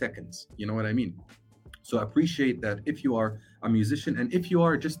 30 seconds. You know what I mean? So appreciate that if you are a musician, and if you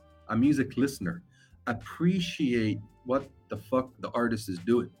are just a music listener, appreciate what the fuck the artist is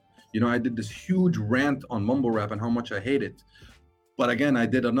doing. You know, I did this huge rant on mumble rap and how much I hate it. But again, I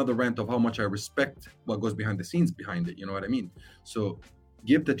did another rant of how much I respect what goes behind the scenes behind it. You know what I mean? So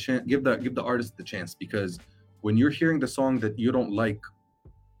give the chance, give the artist the chance, because when you're hearing the song that you don't like,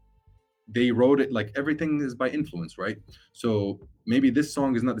 they wrote it, like, everything is by influence, right? So maybe this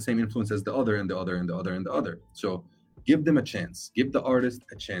song is not the same influence as the other and the other and the other and the other. So give them a chance. Give the artist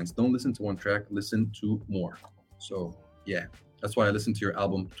a chance. Don't listen to one track. Listen to more. So yeah, that's why I listened to your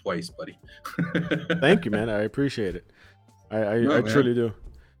album twice, buddy. Thank you, man. I appreciate it. I truly do.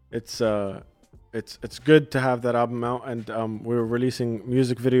 It's good to have that album out, and we're releasing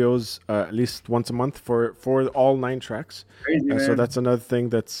music videos at least once a month for all 9 tracks. Crazy, so that's another thing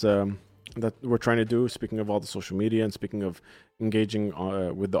that's that we're trying to do. Speaking of all the social media and speaking of engaging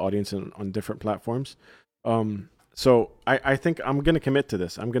with the audience on different platforms. So I think I'm going to commit to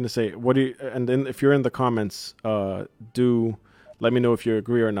this. I'm going to say, what do you, and then if you're in the comments, do let me know if you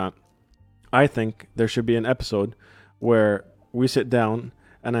agree or not. I think there should be an episode where we sit down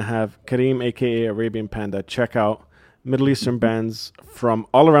and I have Kareem, aka Arabian Panda, check out Middle Eastern bands from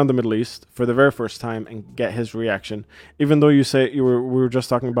all around the Middle East for the very first time and get his reaction. Even though you say we were just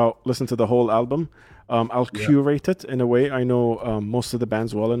talking about listen to the whole album, I'll curate it in a way. I know most of the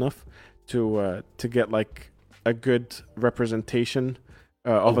bands well enough to get like a good representation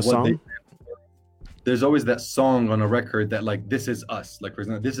of a song. There's always that song on a record that, like, this is us. Like, for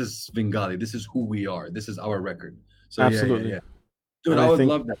example, this is Svengali. This is who we are. This is our record. So absolutely. yeah. Dude, I would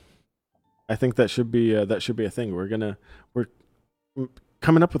love that. I think that should be a thing. We're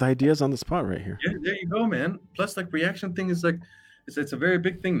coming up with ideas on the spot right here. Yeah, there you go, man. Plus, like reaction thing is like it's a very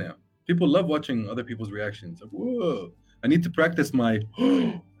big thing now. People love watching other people's reactions. Like, whoa, I need to practice my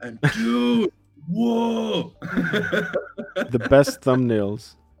and dude, whoa. The best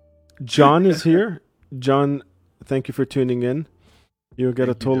thumbnails. John is here. John, thank you for tuning in. You'll get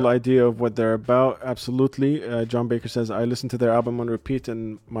a total idea of what they're about. Absolutely. John Baker says, I listen to their album on repeat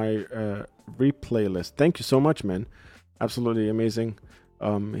in my replay list. Thank you so much, man. Absolutely amazing.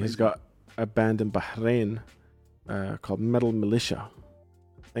 He's got a band in Bahrain called Metal Militia.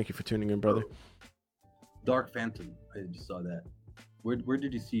 Thank you for tuning in, brother. Dark Phantom. I just saw that. Where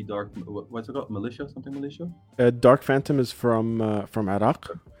did you see Dark? What's it called? Militia? Something Militia? Dark Phantom is from Iraq.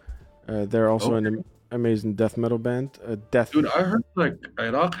 They're also an amazing death metal band. Dude, I heard like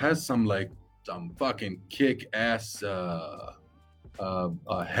Iraq has some fucking kick ass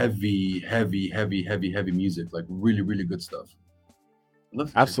heavy music, like really, really good stuff.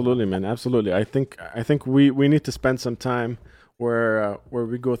 Absolutely, man. Absolutely. I think we need to spend some time where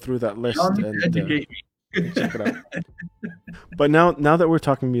we go through that list and educate me. Check it out. But now that we're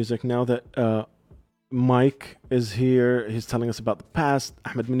talking music, now that Mike is here, he's telling us about the past.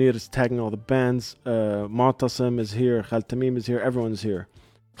 Ahmed Munir is tagging all the bands. Mu'tasim is here. Khal Tamim is here. Everyone's here.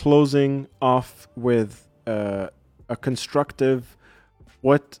 Closing off with a constructive.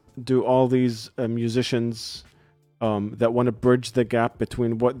 What do all these musicians that want to bridge the gap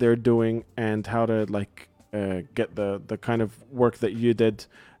between what they're doing and how to get the kind of work that you did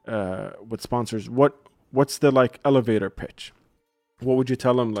with sponsors? What's the elevator pitch? What would you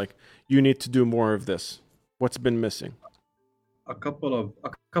tell them? You need to do more of this. What's been missing? A couple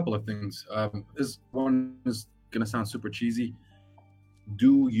of things. One is gonna sound super cheesy.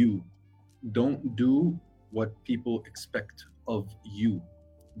 Do you? Don't do what people expect of you.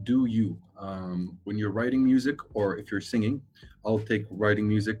 Do you? When you're writing music, or if you're singing, I'll take writing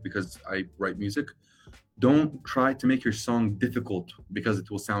music because I write music. Don't try to make your song difficult because it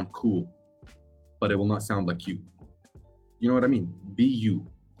will sound cool, but it will not sound like you. You know what I mean? Be you.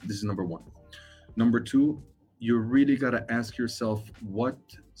 This is number one. Number two, you really got to ask yourself, what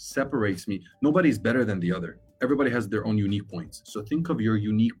separates me? Nobody's better than the other. Everybody has their own unique points. So think of your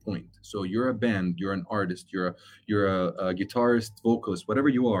unique point. So you're a band, you're an artist, you're a guitarist, vocalist, whatever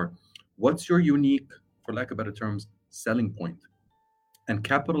you are. What's your unique, for lack of better terms, selling point? And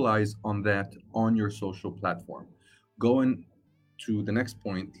capitalize on that on your social platform. Going to the next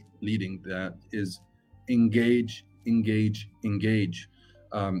point, leading that is engage.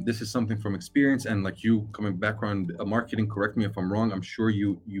 This is something from experience, and like you coming background marketing, correct me if I'm wrong. I'm sure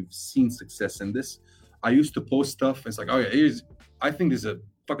you've seen success in this. I used to post stuff. It's like, oh yeah, I think this is a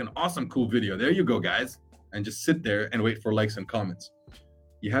fucking awesome, cool video. There you go, guys, and just sit there and wait for likes and comments.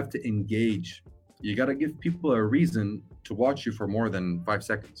 You have to engage. You got to give people a reason to watch you for more than 5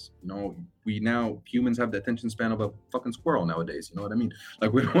 seconds. Humans have the attention span of a fucking squirrel nowadays. You know what I mean?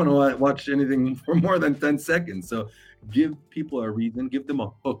 Like, we don't want to watch anything for more than 10 seconds. So give people a reason, give them a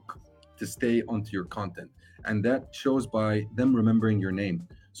hook to stay onto your content. And that shows by them remembering your name.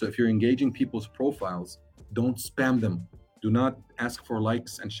 So if you're engaging people's profiles, don't spam them. Do not ask for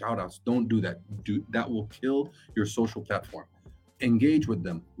likes and shout outs. Don't do that. That will kill your social platform. Engage with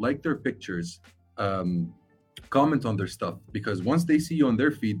them, like their pictures, comment on their stuff, because once they see you on their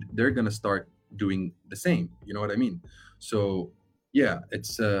feed, they're gonna start doing the same. You know what I mean? So yeah,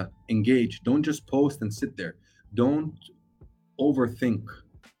 it's engage. Don't just post and sit there. Don't overthink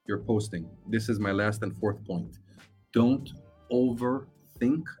your posting. This is my last and fourth point. Don't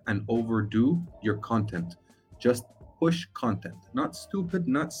overthink and overdo your content. Just push content, not stupid,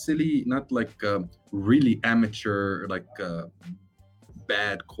 not silly, not like really amateur,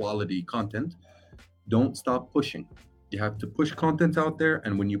 bad quality content. Don't stop pushing. You have to push content out there,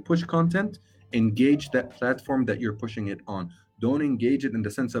 and when you push content, engage that platform that you're pushing it on. Don't engage it in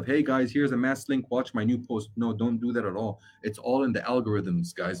the sense of, hey guys, here's a mass link, watch my new post. No, don't do that at all. It's all in the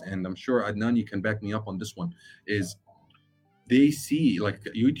algorithms, guys, and I'm sure Adnan, you can back me up on this one. Is they see, like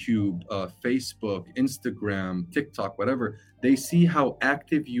YouTube, Facebook, Instagram, TikTok, whatever, they see how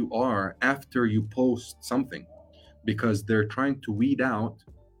active you are after you post something, because they're trying to weed out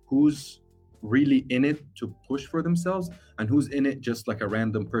who's really in it to push for themselves and who's in it just like a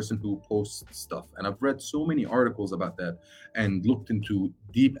random person who posts stuff. And I've read so many articles about that and looked into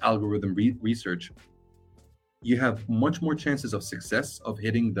deep algorithm research. You have much more chances of success of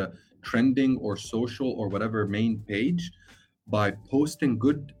hitting the trending or social or whatever main page by posting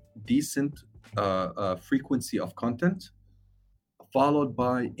good, decent frequency of content, followed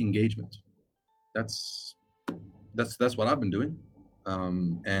by engagement. That's what I've been doing,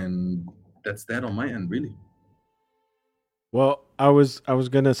 and that's that on my end, really. Well, I was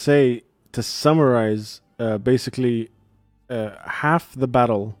gonna say, to summarize, basically, half the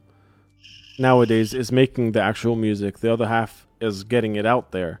battle nowadays is making the actual music. The other half is getting it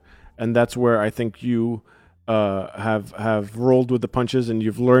out there, and that's where I think you have rolled with the punches, and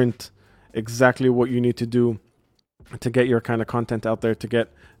you've learned exactly what you need to do to get your kind of content out there, to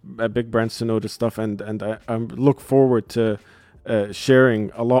get big brands to know the stuff. And I look forward to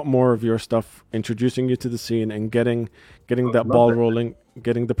sharing a lot more of your stuff, introducing you to the scene, and getting that ball rolling,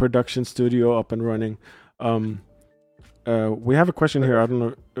 getting the production studio up and running. We have a question here. I don't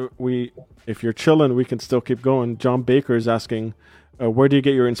know. If you're chilling, we can still keep going. John Baker is asking, where do you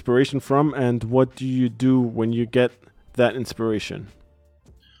get your inspiration from, and what do you do when you get that inspiration?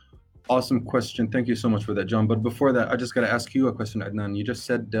 Awesome question. Thank you so much for that, John. But before that, I just got to ask you a question, Adnan. You just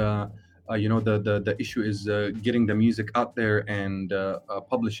said, the issue is getting the music out there and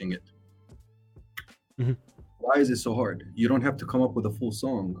publishing it. Mhm. Why is it so hard? You don't have to come up with a full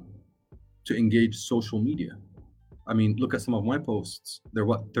song to engage social media. I mean, look at some of my posts. They're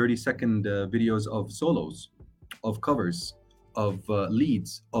 30-second videos of solos, of covers, of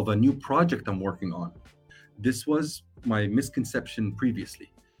leads, of a new project I'm working on. This was my misconception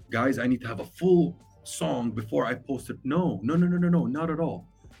previously. Guys, I need to have a full song before I post it. No, not at all.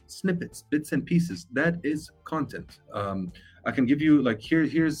 Snippets, bits and pieces. That is content. I can give you like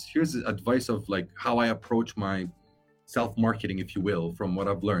here's advice of like how I approach my self-marketing, if you will, from what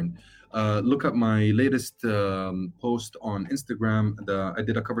I've learned. Look at my latest post on Instagram. I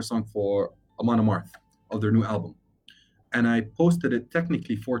did a cover song for Amon Amarth of their new album, and I posted it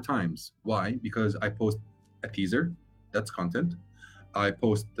technically 4 times. Why? Because I post a teaser, that's content. I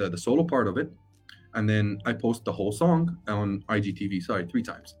post the solo part of it, and then I post the whole song on IGTV. Sorry, 3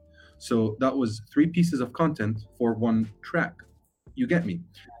 times. So that was 3 pieces of content for 1 track. You get me?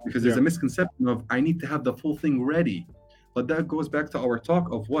 Because there's a misconception of I need to have the full thing ready. But that goes back to our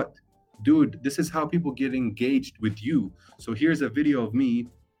talk of what? Dude, this is how people get engaged with you. So here's a video of me,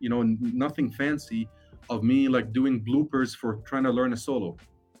 nothing fancy, of me like doing bloopers for trying to learn a solo.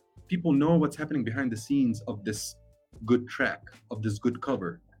 People know what's happening behind the scenes of this good track, of this good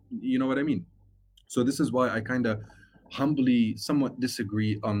cover. You know what I mean? So this is why I kind of humbly somewhat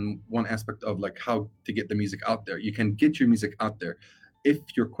disagree on one aspect of like how to get the music out there. You can get your music out there. If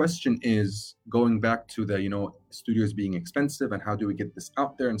your question is going back to the, studios being expensive and how do we get this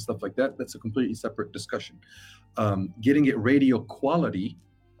out there and stuff like that, that's a completely separate discussion. Getting it radio quality,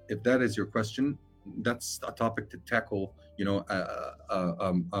 if that is your question, that's a topic to tackle,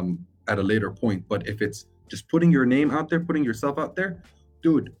 at a later point. But if it's just putting your name out there, putting yourself out there,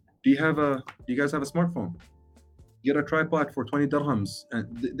 dude, do you guys have a smartphone? Get a tripod for 20 dirhams, and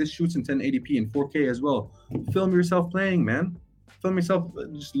this shoots in 1080p and 4K as well. Film yourself playing, man. Film yourself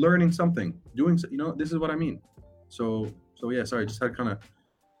just learning something, doing. This is what I mean. So yeah. Sorry, just had kind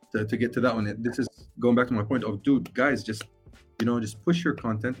of to get to that one. This is going back to my point of, dude, guys, just push your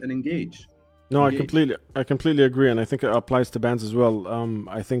content and engage. No, I completely agree, and I think it applies to bands as well.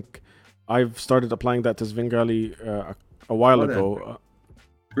 I think I've started applying that to Svengali a while ago.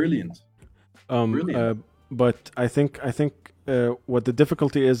 Brilliant. Brilliant. But I think what the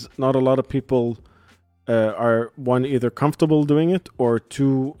difficulty is, not a lot of people are, one, either comfortable doing it, or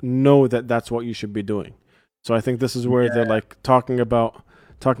 2, know that that's what you should be doing. So I think this is where they're like talking about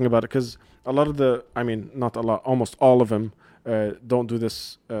it, because a lot of not a lot, almost all of them don't do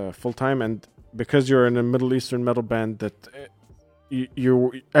this full time, and because you're in a Middle Eastern metal band, that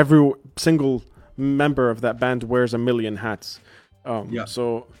every single member of that band wears a million hats.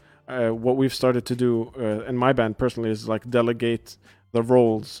 So what we've started to do in my band personally is like delegate the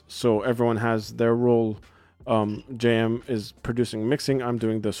roles, so everyone has their role. JM is producing, mixing. I'm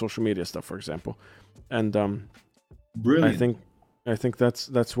doing the social media stuff, for example, and brilliant. I think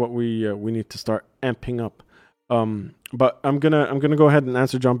that's what we need to start amping up. But I'm gonna go ahead and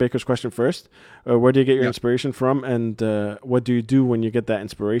answer John Baker's question first. Where do you get your inspiration from, and what do you do when you get that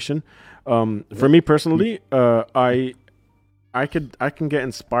inspiration? For me personally, I can get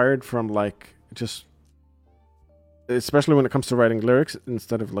inspired from like just, especially when it comes to writing lyrics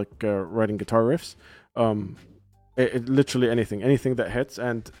instead of like writing guitar riffs. It literally anything that hits,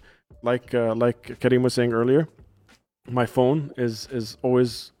 and like Karim was saying earlier, my phone is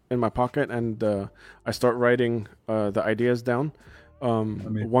always in my pocket, and I start writing the ideas down.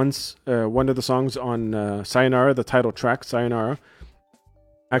 Once one of the songs on Sayonara, the title track Sayonara,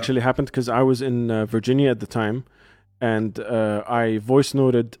 actually happened because I was in Virginia at the time, and I voice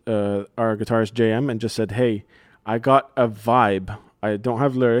noted our guitarist JM and just said, hey, I got a vibe. I don't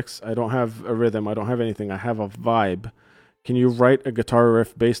have lyrics, I don't have a rhythm, I don't have anything, I have a vibe. Can you write a guitar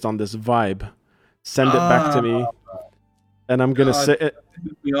riff based on this vibe? Send it back to me, and I'm gonna God, say it.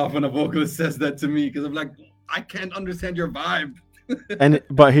 me off when a vocalist says that to me because I'm like, I can't understand your vibe.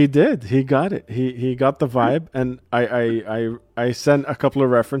 But he did. He got it. He got the vibe, and I sent a couple of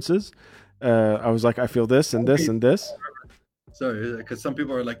references. I was like, I feel this and this and this. Sorry, because some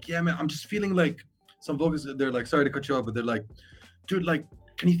people are like, yeah, man, I'm just feeling like some vocals. They're like, sorry to cut you off, but they're like, dude, like,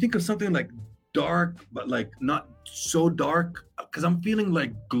 can you think of something like dark, but like not so dark? Because I'm feeling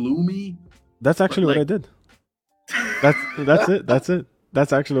like gloomy. That's actually what I like- did. That's it. That's it.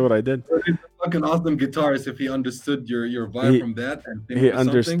 That's actually what I did. He's a fucking awesome guitarist if he understood your vibe from that and came He up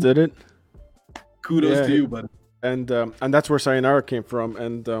with something. understood it. Kudos Yeah, to you, buddy. And that's where Sayonara came from.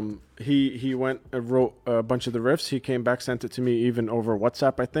 And he went and wrote a bunch of the riffs. He came back, sent it to me even over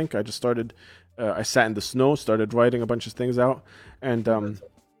WhatsApp. I think I just started. I sat in the snow, started writing a bunch of things out, and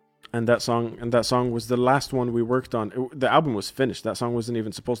that song was the last one we worked on. The album was finished. That song wasn't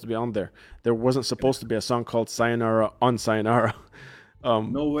even supposed to be on there. There wasn't supposed to be a song called Sayonara on Sayonara.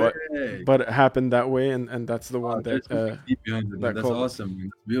 No way. But it happened that way, and that's the one There's that. something deep behind it. that That's called it. awesome. Man.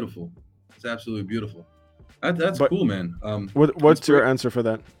 That's beautiful. It's absolutely beautiful. That's But- cool, man. What's your answer for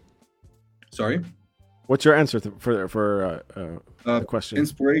that? Sorry. What's your answer for the question?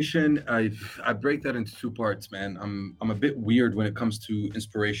 Inspiration. I break that into two parts, man. I'm a bit weird when it comes to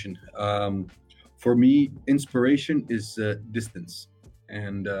inspiration. For me, inspiration is distance,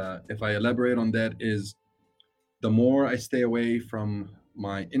 and if I elaborate on that, is the more I stay away from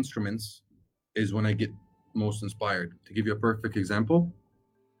my instruments, is when I get most inspired. To give you a perfect example,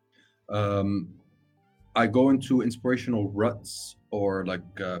 I go into inspirational ruts or like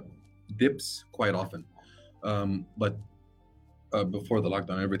dips quite often. But before the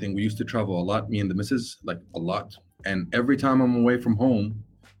lockdown and everything, we used to travel a lot, me and the missus, like a lot. And every time I'm away from home,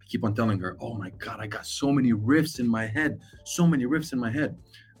 I keep on telling her, oh my God, I got so many riffs in my head, so many riffs in my head.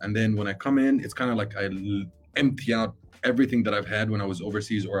 And then when I come in, it's kind of like I empty out everything that I've had when I was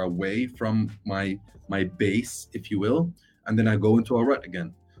overseas or away from my base, if you will. And then I go into a rut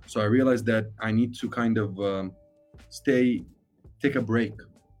again. So I realized that I need to kind of take a break.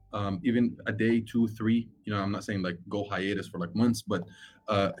 Even a day, 2, 3, I'm not saying like go hiatus for like months, but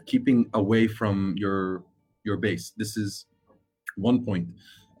keeping away from your base. This is one point.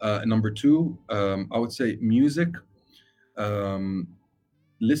 Number two, I would say music,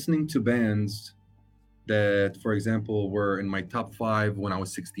 listening to bands that, for example, were in my top 5 when I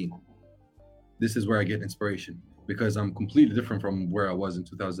was 16. This is where I get inspiration because I'm completely different from where I was in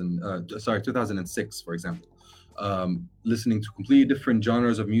 2006, for example. Listening to completely different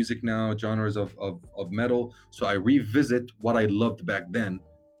genres of music now, genres of metal. So I revisit what I loved back then,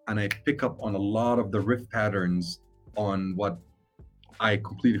 and I pick up on a lot of the riff patterns on what I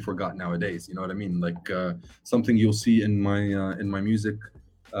completely forgot nowadays. You know what I mean? Like something you'll see in my music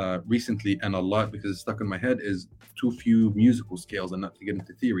recently, and a lot because it's stuck in my head, is too few musical scales, and not to get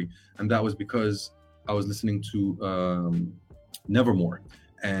into theory. And that was because I was listening to Nevermore,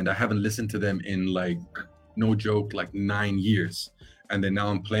 and I haven't listened to them in like, no joke, like 9 years. And then now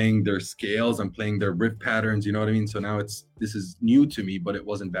I'm playing their scales, I'm playing their riff patterns, you know what I mean? So now this is new to me, but it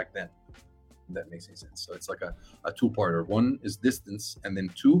wasn't back then. If that makes any sense. So it's like a two-parter. One is distance, and then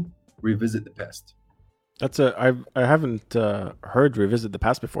 2, revisit the past. I haven't heard revisit the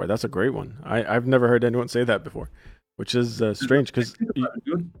past before. That's a great one. I've never heard anyone say that before, which is strange because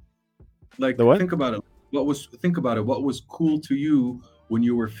like the what? Think about it. What was cool to you when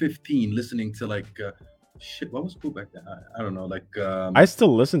you were 15, listening to like what was cool back then? I don't know. Like I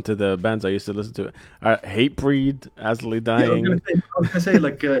still listen to the bands I used to listen to. Hatebreed, Astley Dying. I was gonna say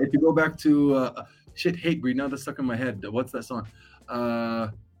like if you go back to Hatebreed. Now that's stuck in my head. What's that song?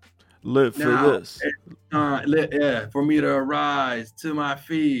 Live for Now, this. For me to rise to my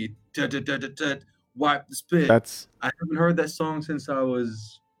feet, wipe the spit. I haven't heard that song since I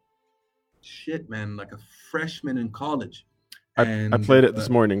was like a freshman in college. I played it this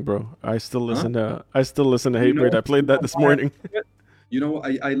morning, bro. I still listen to Hatebreed. I played that this morning.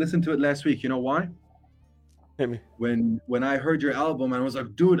 I listened to it last week. You know why? Hit me. When I heard your album, I was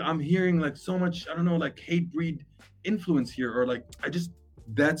like, dude, I'm hearing like so much, I don't know, like Hatebreed influence here, or like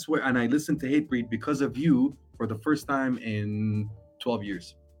that's where, and I listened to Hatebreed because of you for the first time in 12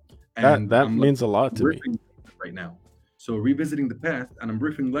 years. And that means a lot to me right now. So revisiting the past, and I'm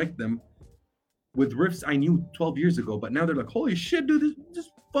riffing like them with riffs I knew 12 years ago, but now they're like, holy shit, dude, this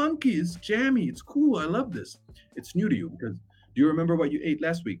is funky, it's jammy, it's cool, I love this. It's new to you because do you remember what you ate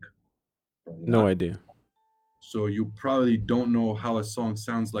last week? No idea. So you probably don't know how a song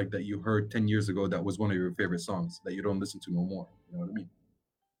sounds like that you heard 10 years ago that was one of your favorite songs that you don't listen to no more. You know what I mean?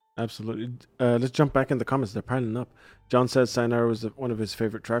 Absolutely. Let's jump back in the comments. They're piling up. John says Sayonara was one of his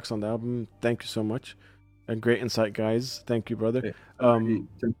favorite tracks on the album. Thank you so much. A great insight, guys. Thank you, brother. Okay. Um,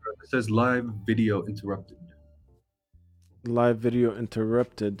 It says live video interrupted. live video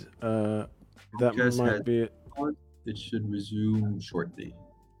interrupted. That Podcast might has- be it. It should resume shortly.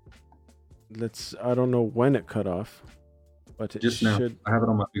 I don't know when it cut off, but it Just now. should I have it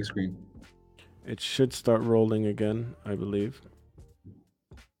on my big screen. start rolling again, I believe.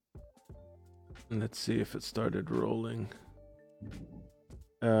 Let's see if it started rolling.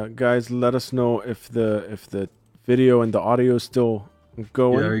 Guys, let us know if the video and the audio is still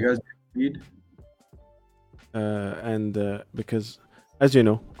going. Yeah, are you guys read? And because, as you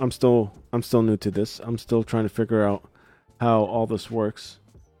know, I'm still new to this. I'm still trying to figure out how all this works,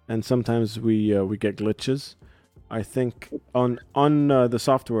 and sometimes we get glitches. I think on the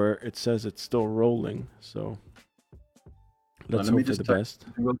software it says it's still rolling, so let's let me hope for just the type best.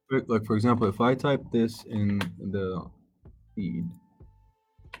 real quick. Like for example, if I type this in the feed,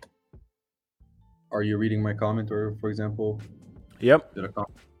 are you reading my comment? Or for example, Yep. did a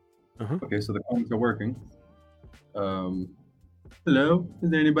comment? Uh-huh. Okay, so the comments are working. Hello, is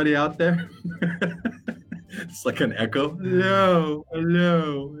there anybody out there? It's like an echo. Hello,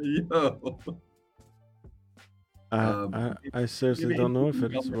 yo. I seriously maybe don't know if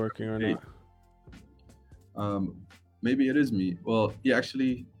it's it's working or not. Maybe it is me. Well, yeah,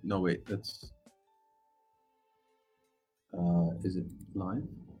 actually, no, wait. That's. Is it live?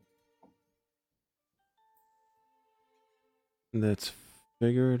 Let's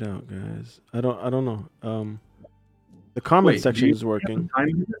figure it out, guys. I don't know. The comment Wait, section is working. Time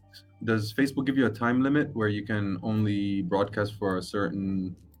limit? Does Facebook give you a time limit where you can only broadcast for a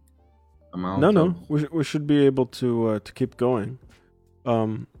certain amount? No. We should be able to keep going.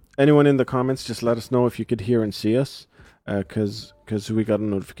 Anyone in the comments, just let us know if you could hear and see us, because we got a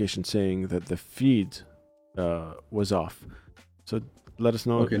notification saying that the feed was off. So let us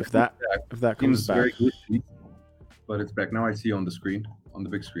know if that comes Seems back. very glitchy, but it's back now. I see on the screen, on the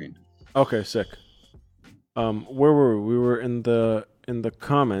big screen. Okay, sick. Where were we? We were in the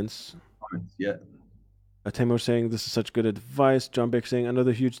comments. Yeah. Tamer saying this is such good advice. John Baker saying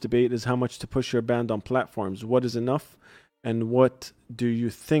another huge debate is how much to push your band on platforms. What is enough, and what do you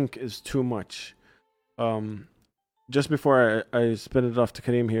think is too much? Just before I spin it off to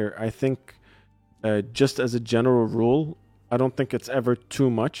Kareem here, I think just as a general rule, I don't think it's ever too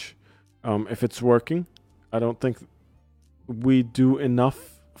much. If it's working, I don't think we do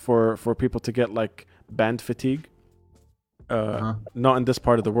enough for people to get like band fatigue. Not in this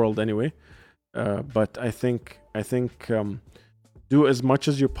part of the world anyway. But I think do as much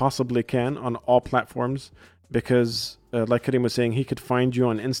as you possibly can on all platforms, because like Kareem was saying, he could find you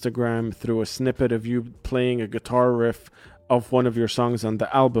on Instagram through a snippet of you playing a guitar riff of one of your songs on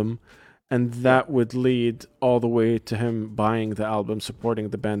the album, and that would lead all the way to him buying the album, supporting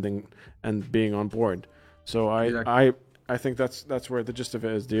the band, and being on board. So I think that's where the gist of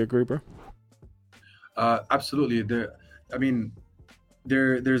it is. Do you agree, bro? Absolutely.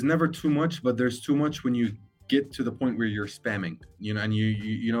 There's never too much, but there's too much when you get to the point where you're spamming, and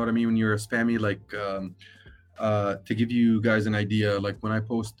you know what I mean? When you're spammy, like, to give you guys an idea, like when I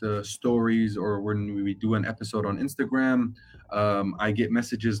post stories or when we do an episode on Instagram, I get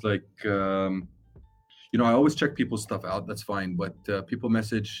messages like, I always check people's stuff out. That's fine. But people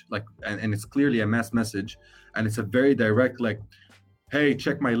message like, and it's clearly a mass message, and it's a very direct, like, hey,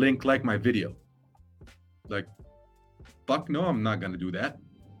 check my link, like my video. Like, fuck no, I'm not gonna do that,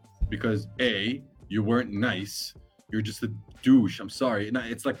 because A, you weren't nice. You're just a douche. I'm sorry. And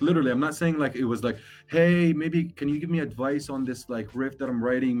it's like literally, I'm not saying like it was like, hey, maybe can you give me advice on this like riff that I'm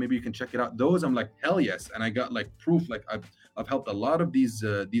writing? Maybe you can check it out. Those I'm like, hell yes. And I got like proof. Like I've helped a lot of these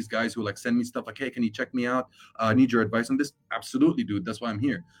guys who like send me stuff like, hey, can you check me out? I need your advice on this. Absolutely, dude. That's why I'm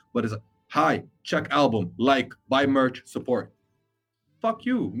here. But it's like, hi, check album, like, buy merch, support. Fuck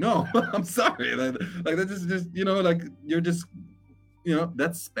you. No, I'm sorry. Like that is just, like you're just,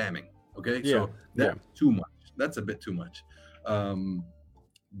 that's spamming. Okay. Yeah. So that's too much. That's a bit too much.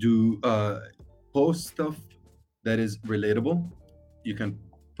 Do post stuff that is relatable. You can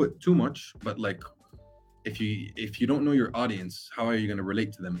put too much, but like if you don't know your audience, how are you going to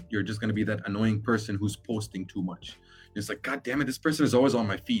relate to them? You're just going to be that annoying person who's posting too much. It's like, God damn it, this person is always on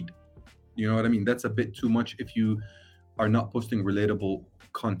my feed. You know what I mean? That's a bit too much if you are not posting relatable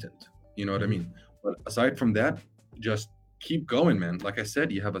content. You know what I mean? But aside from that, just keep going, man. Like I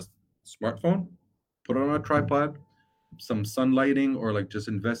said, you have a smartphone, put it on a tripod, some sun lighting, or like just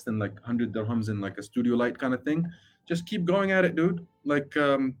invest in like 100 dirhams in like a studio light kind of thing. Just keep going at it, dude. Like,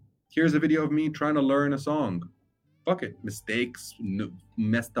 here's a video of me trying to learn a song. fuck it, mistakes,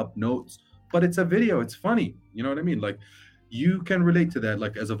 messed up notes, but it's a video, it's funny, you know what I mean? Like, you can relate to that.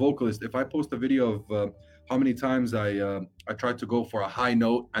 Like, as a vocalist, if I post a video of how many times I tried to go for a high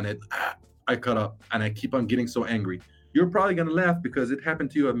note and I cut up and I keep on getting so angry, you're probably gonna laugh because it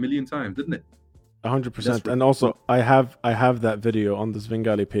happened to you a million times, didn't it? 100%. And also, I have that video on the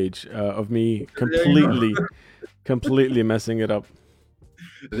Svengali page of me completely messing it up.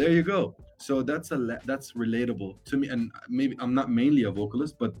 There you go. So that's relatable to me, and maybe I'm not mainly a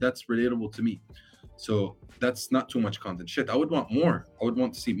vocalist, but that's relatable to me. So that's not too much content. Shit, I would want more. I would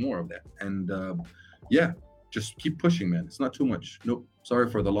want to see more of that. And yeah, just keep pushing, man. It's not too much. Nope. Sorry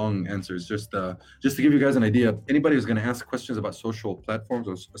for the long answers. Just to give you guys an idea, anybody who's going to ask questions about social platforms,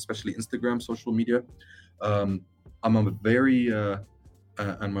 or especially Instagram, social media, I'm a very,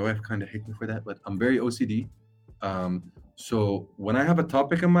 and my wife kind of hates me for that, but I'm very OCD. So when I have a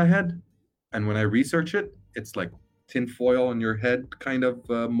topic in my head and when I research it, it's like tinfoil in your head kind of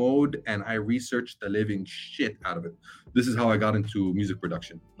mode, and I research the living shit out of it. This is how I got into music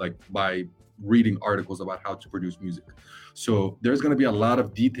production, like by reading articles about how to produce music. So there's going to be a lot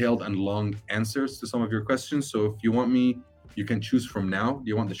of detailed and long answers to some of your questions. So if you want me, you can choose from now. Do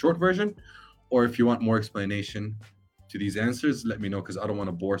you want the short version, or if you want more explanation to these answers, let me know, because I don't want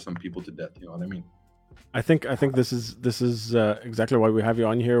to bore some people to death. You know what I mean? I think this is exactly why we have you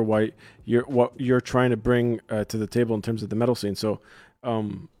on here. Why what you're trying to bring to the table in terms of the metal scene. So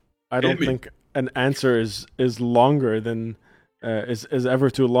I don't think an answer is longer than is ever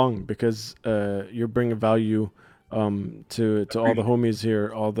too long, because you're bringing value to all the homies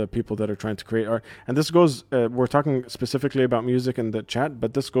here, all the people that are trying to create art. And this goes, we're talking specifically about music in the chat,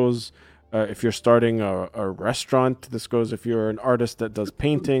 but this goes if you're starting a restaurant. This goes if you're an artist that does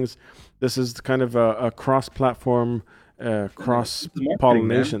paintings. This is kind of a cross-platform,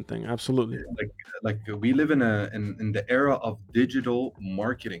 cross-pollination thing. Absolutely. Like we live in the era of digital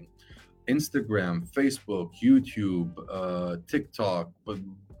marketing. Instagram, Facebook, YouTube, TikTok, but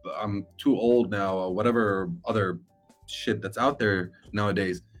I'm too old now, whatever other shit that's out there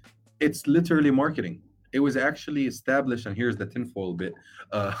nowadays. It's literally marketing. It was actually established, and here's the tinfoil bit,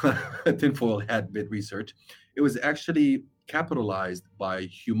 tinfoil hat bit research. It was actually capitalized by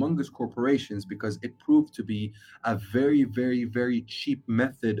humongous corporations because it proved to be a very, very, very cheap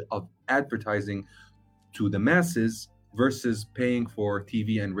method of advertising to the masses versus paying for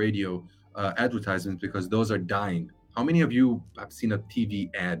TV and radio advertisements, because those are dying. How many of you have seen a TV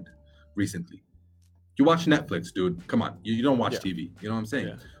ad recently? You watch Netflix, dude. Come on. You don't watch TV. You know what I'm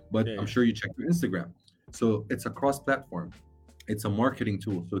saying? But I'm sure you check your Instagram. So it's a cross-platform. It's a marketing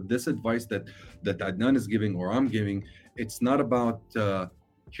tool. So this advice that Adnan is giving, or I'm giving, it's not about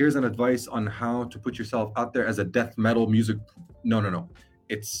here's an advice on how to put yourself out there as a death metal music. No.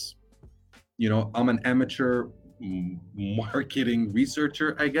 It's, I'm an amateur marketing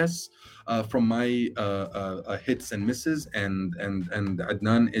researcher, I guess, from my hits and misses, and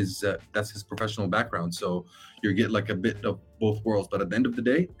Adnan is that's his professional background. So you get like a bit of both worlds, but at the end of the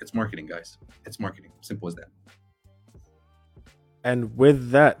day, it's marketing, guys. It's marketing. Simple as that. And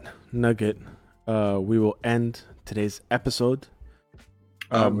with that nugget, we will end today's episode.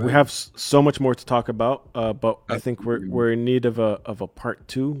 We have so much more to talk about, but I think we're in need of a part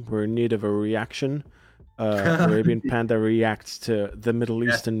 2. We're in need of a reaction. Arabian Panda reacts to the Middle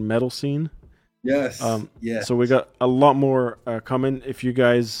Eastern metal scene. Yes. So we got a lot more coming. If you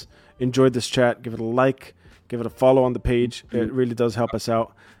guys enjoyed this chat, give it a like, give it a follow on the page. It really does help us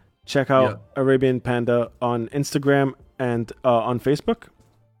out. Check out Arabian Panda on Instagram and on Facebook.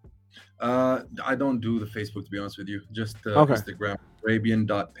 I don't do the Facebook, to be honest with you. Just Instagram,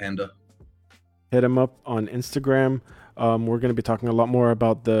 Arabian.panda. Hit him up on Instagram. We're going to be talking a lot more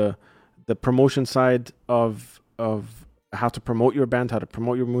about the promotion side of how to promote your band, how to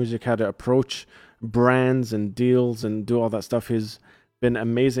promote your music, how to approach brands and deals and do all that stuff. He's been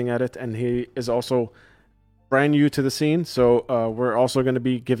amazing at it, and he is also brand new to the scene. So we're also going to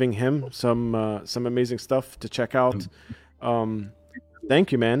be giving him some amazing stuff to check out.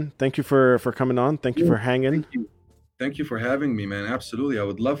 Thank you, man. Thank you for coming on. Thank you for hanging. Thank you for having me, man. Absolutely. I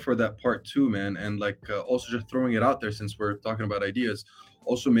would love for that part 2, man. And also just throwing it out there, since we're talking about ideas,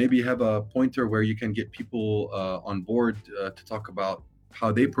 also maybe have a pointer where you can get people on board to talk about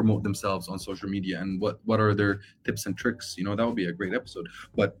how they promote themselves on social media and what are their tips and tricks. That would be a great episode.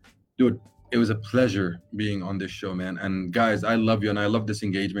 But dude, it was a pleasure being on this show, man. And guys, I love you and I love this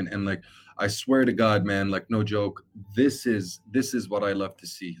engagement. And I swear to God, man, no joke, this is what I love to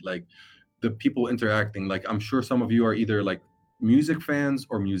see. The people interacting. I'm sure some of you are either music fans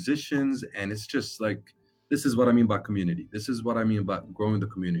or musicians, and it's just this is what I mean by community. This is what I mean about growing the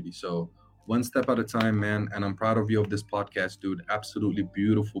community. So one step at a time, man. And I'm proud of you of this podcast, dude. Absolutely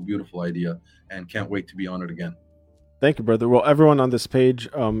beautiful, beautiful idea, and can't wait to be on it again. Thank you, brother. Well, everyone on this page,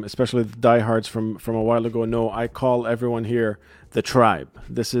 especially the diehards from a while ago, know I call everyone here the tribe.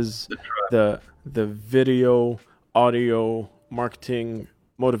 This is the video, audio, marketing,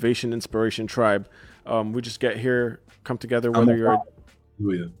 motivation, inspiration tribe. We just get here, come together, whether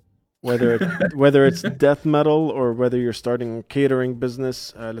it's death metal or whether you're starting a catering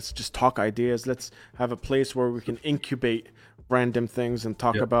business. Let's just talk ideas. Let's have a place where we can incubate random things and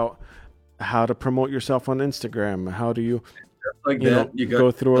talk about how to promote yourself on Instagram. How do you, you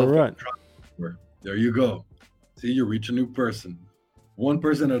go through a rut? There you go. See, you reach a new person, one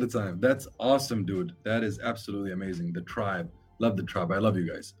person at a time. That's awesome, dude. That is absolutely amazing. The tribe, love the tribe. I love you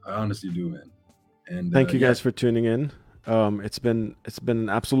guys. I honestly do, man. And thank you guys for tuning in. It's been an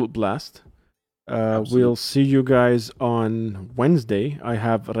absolute blast. We'll see you guys on Wednesday. I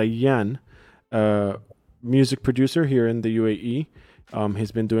have Rayyan, music producer here in the UAE.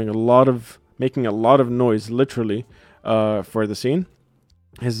 He's been doing making a lot of noise, literally, for the scene.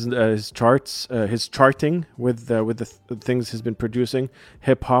 His charts, his charting with the things he's been producing,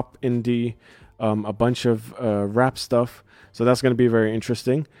 hip hop, indie, a bunch of rap stuff. So that's going to be very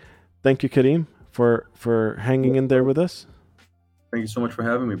interesting. Thank you, Kareem, for hanging in there with us. Thank you so much for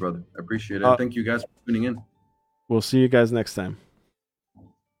having me, brother. I appreciate it. Thank you guys for tuning in. We'll see you guys next time.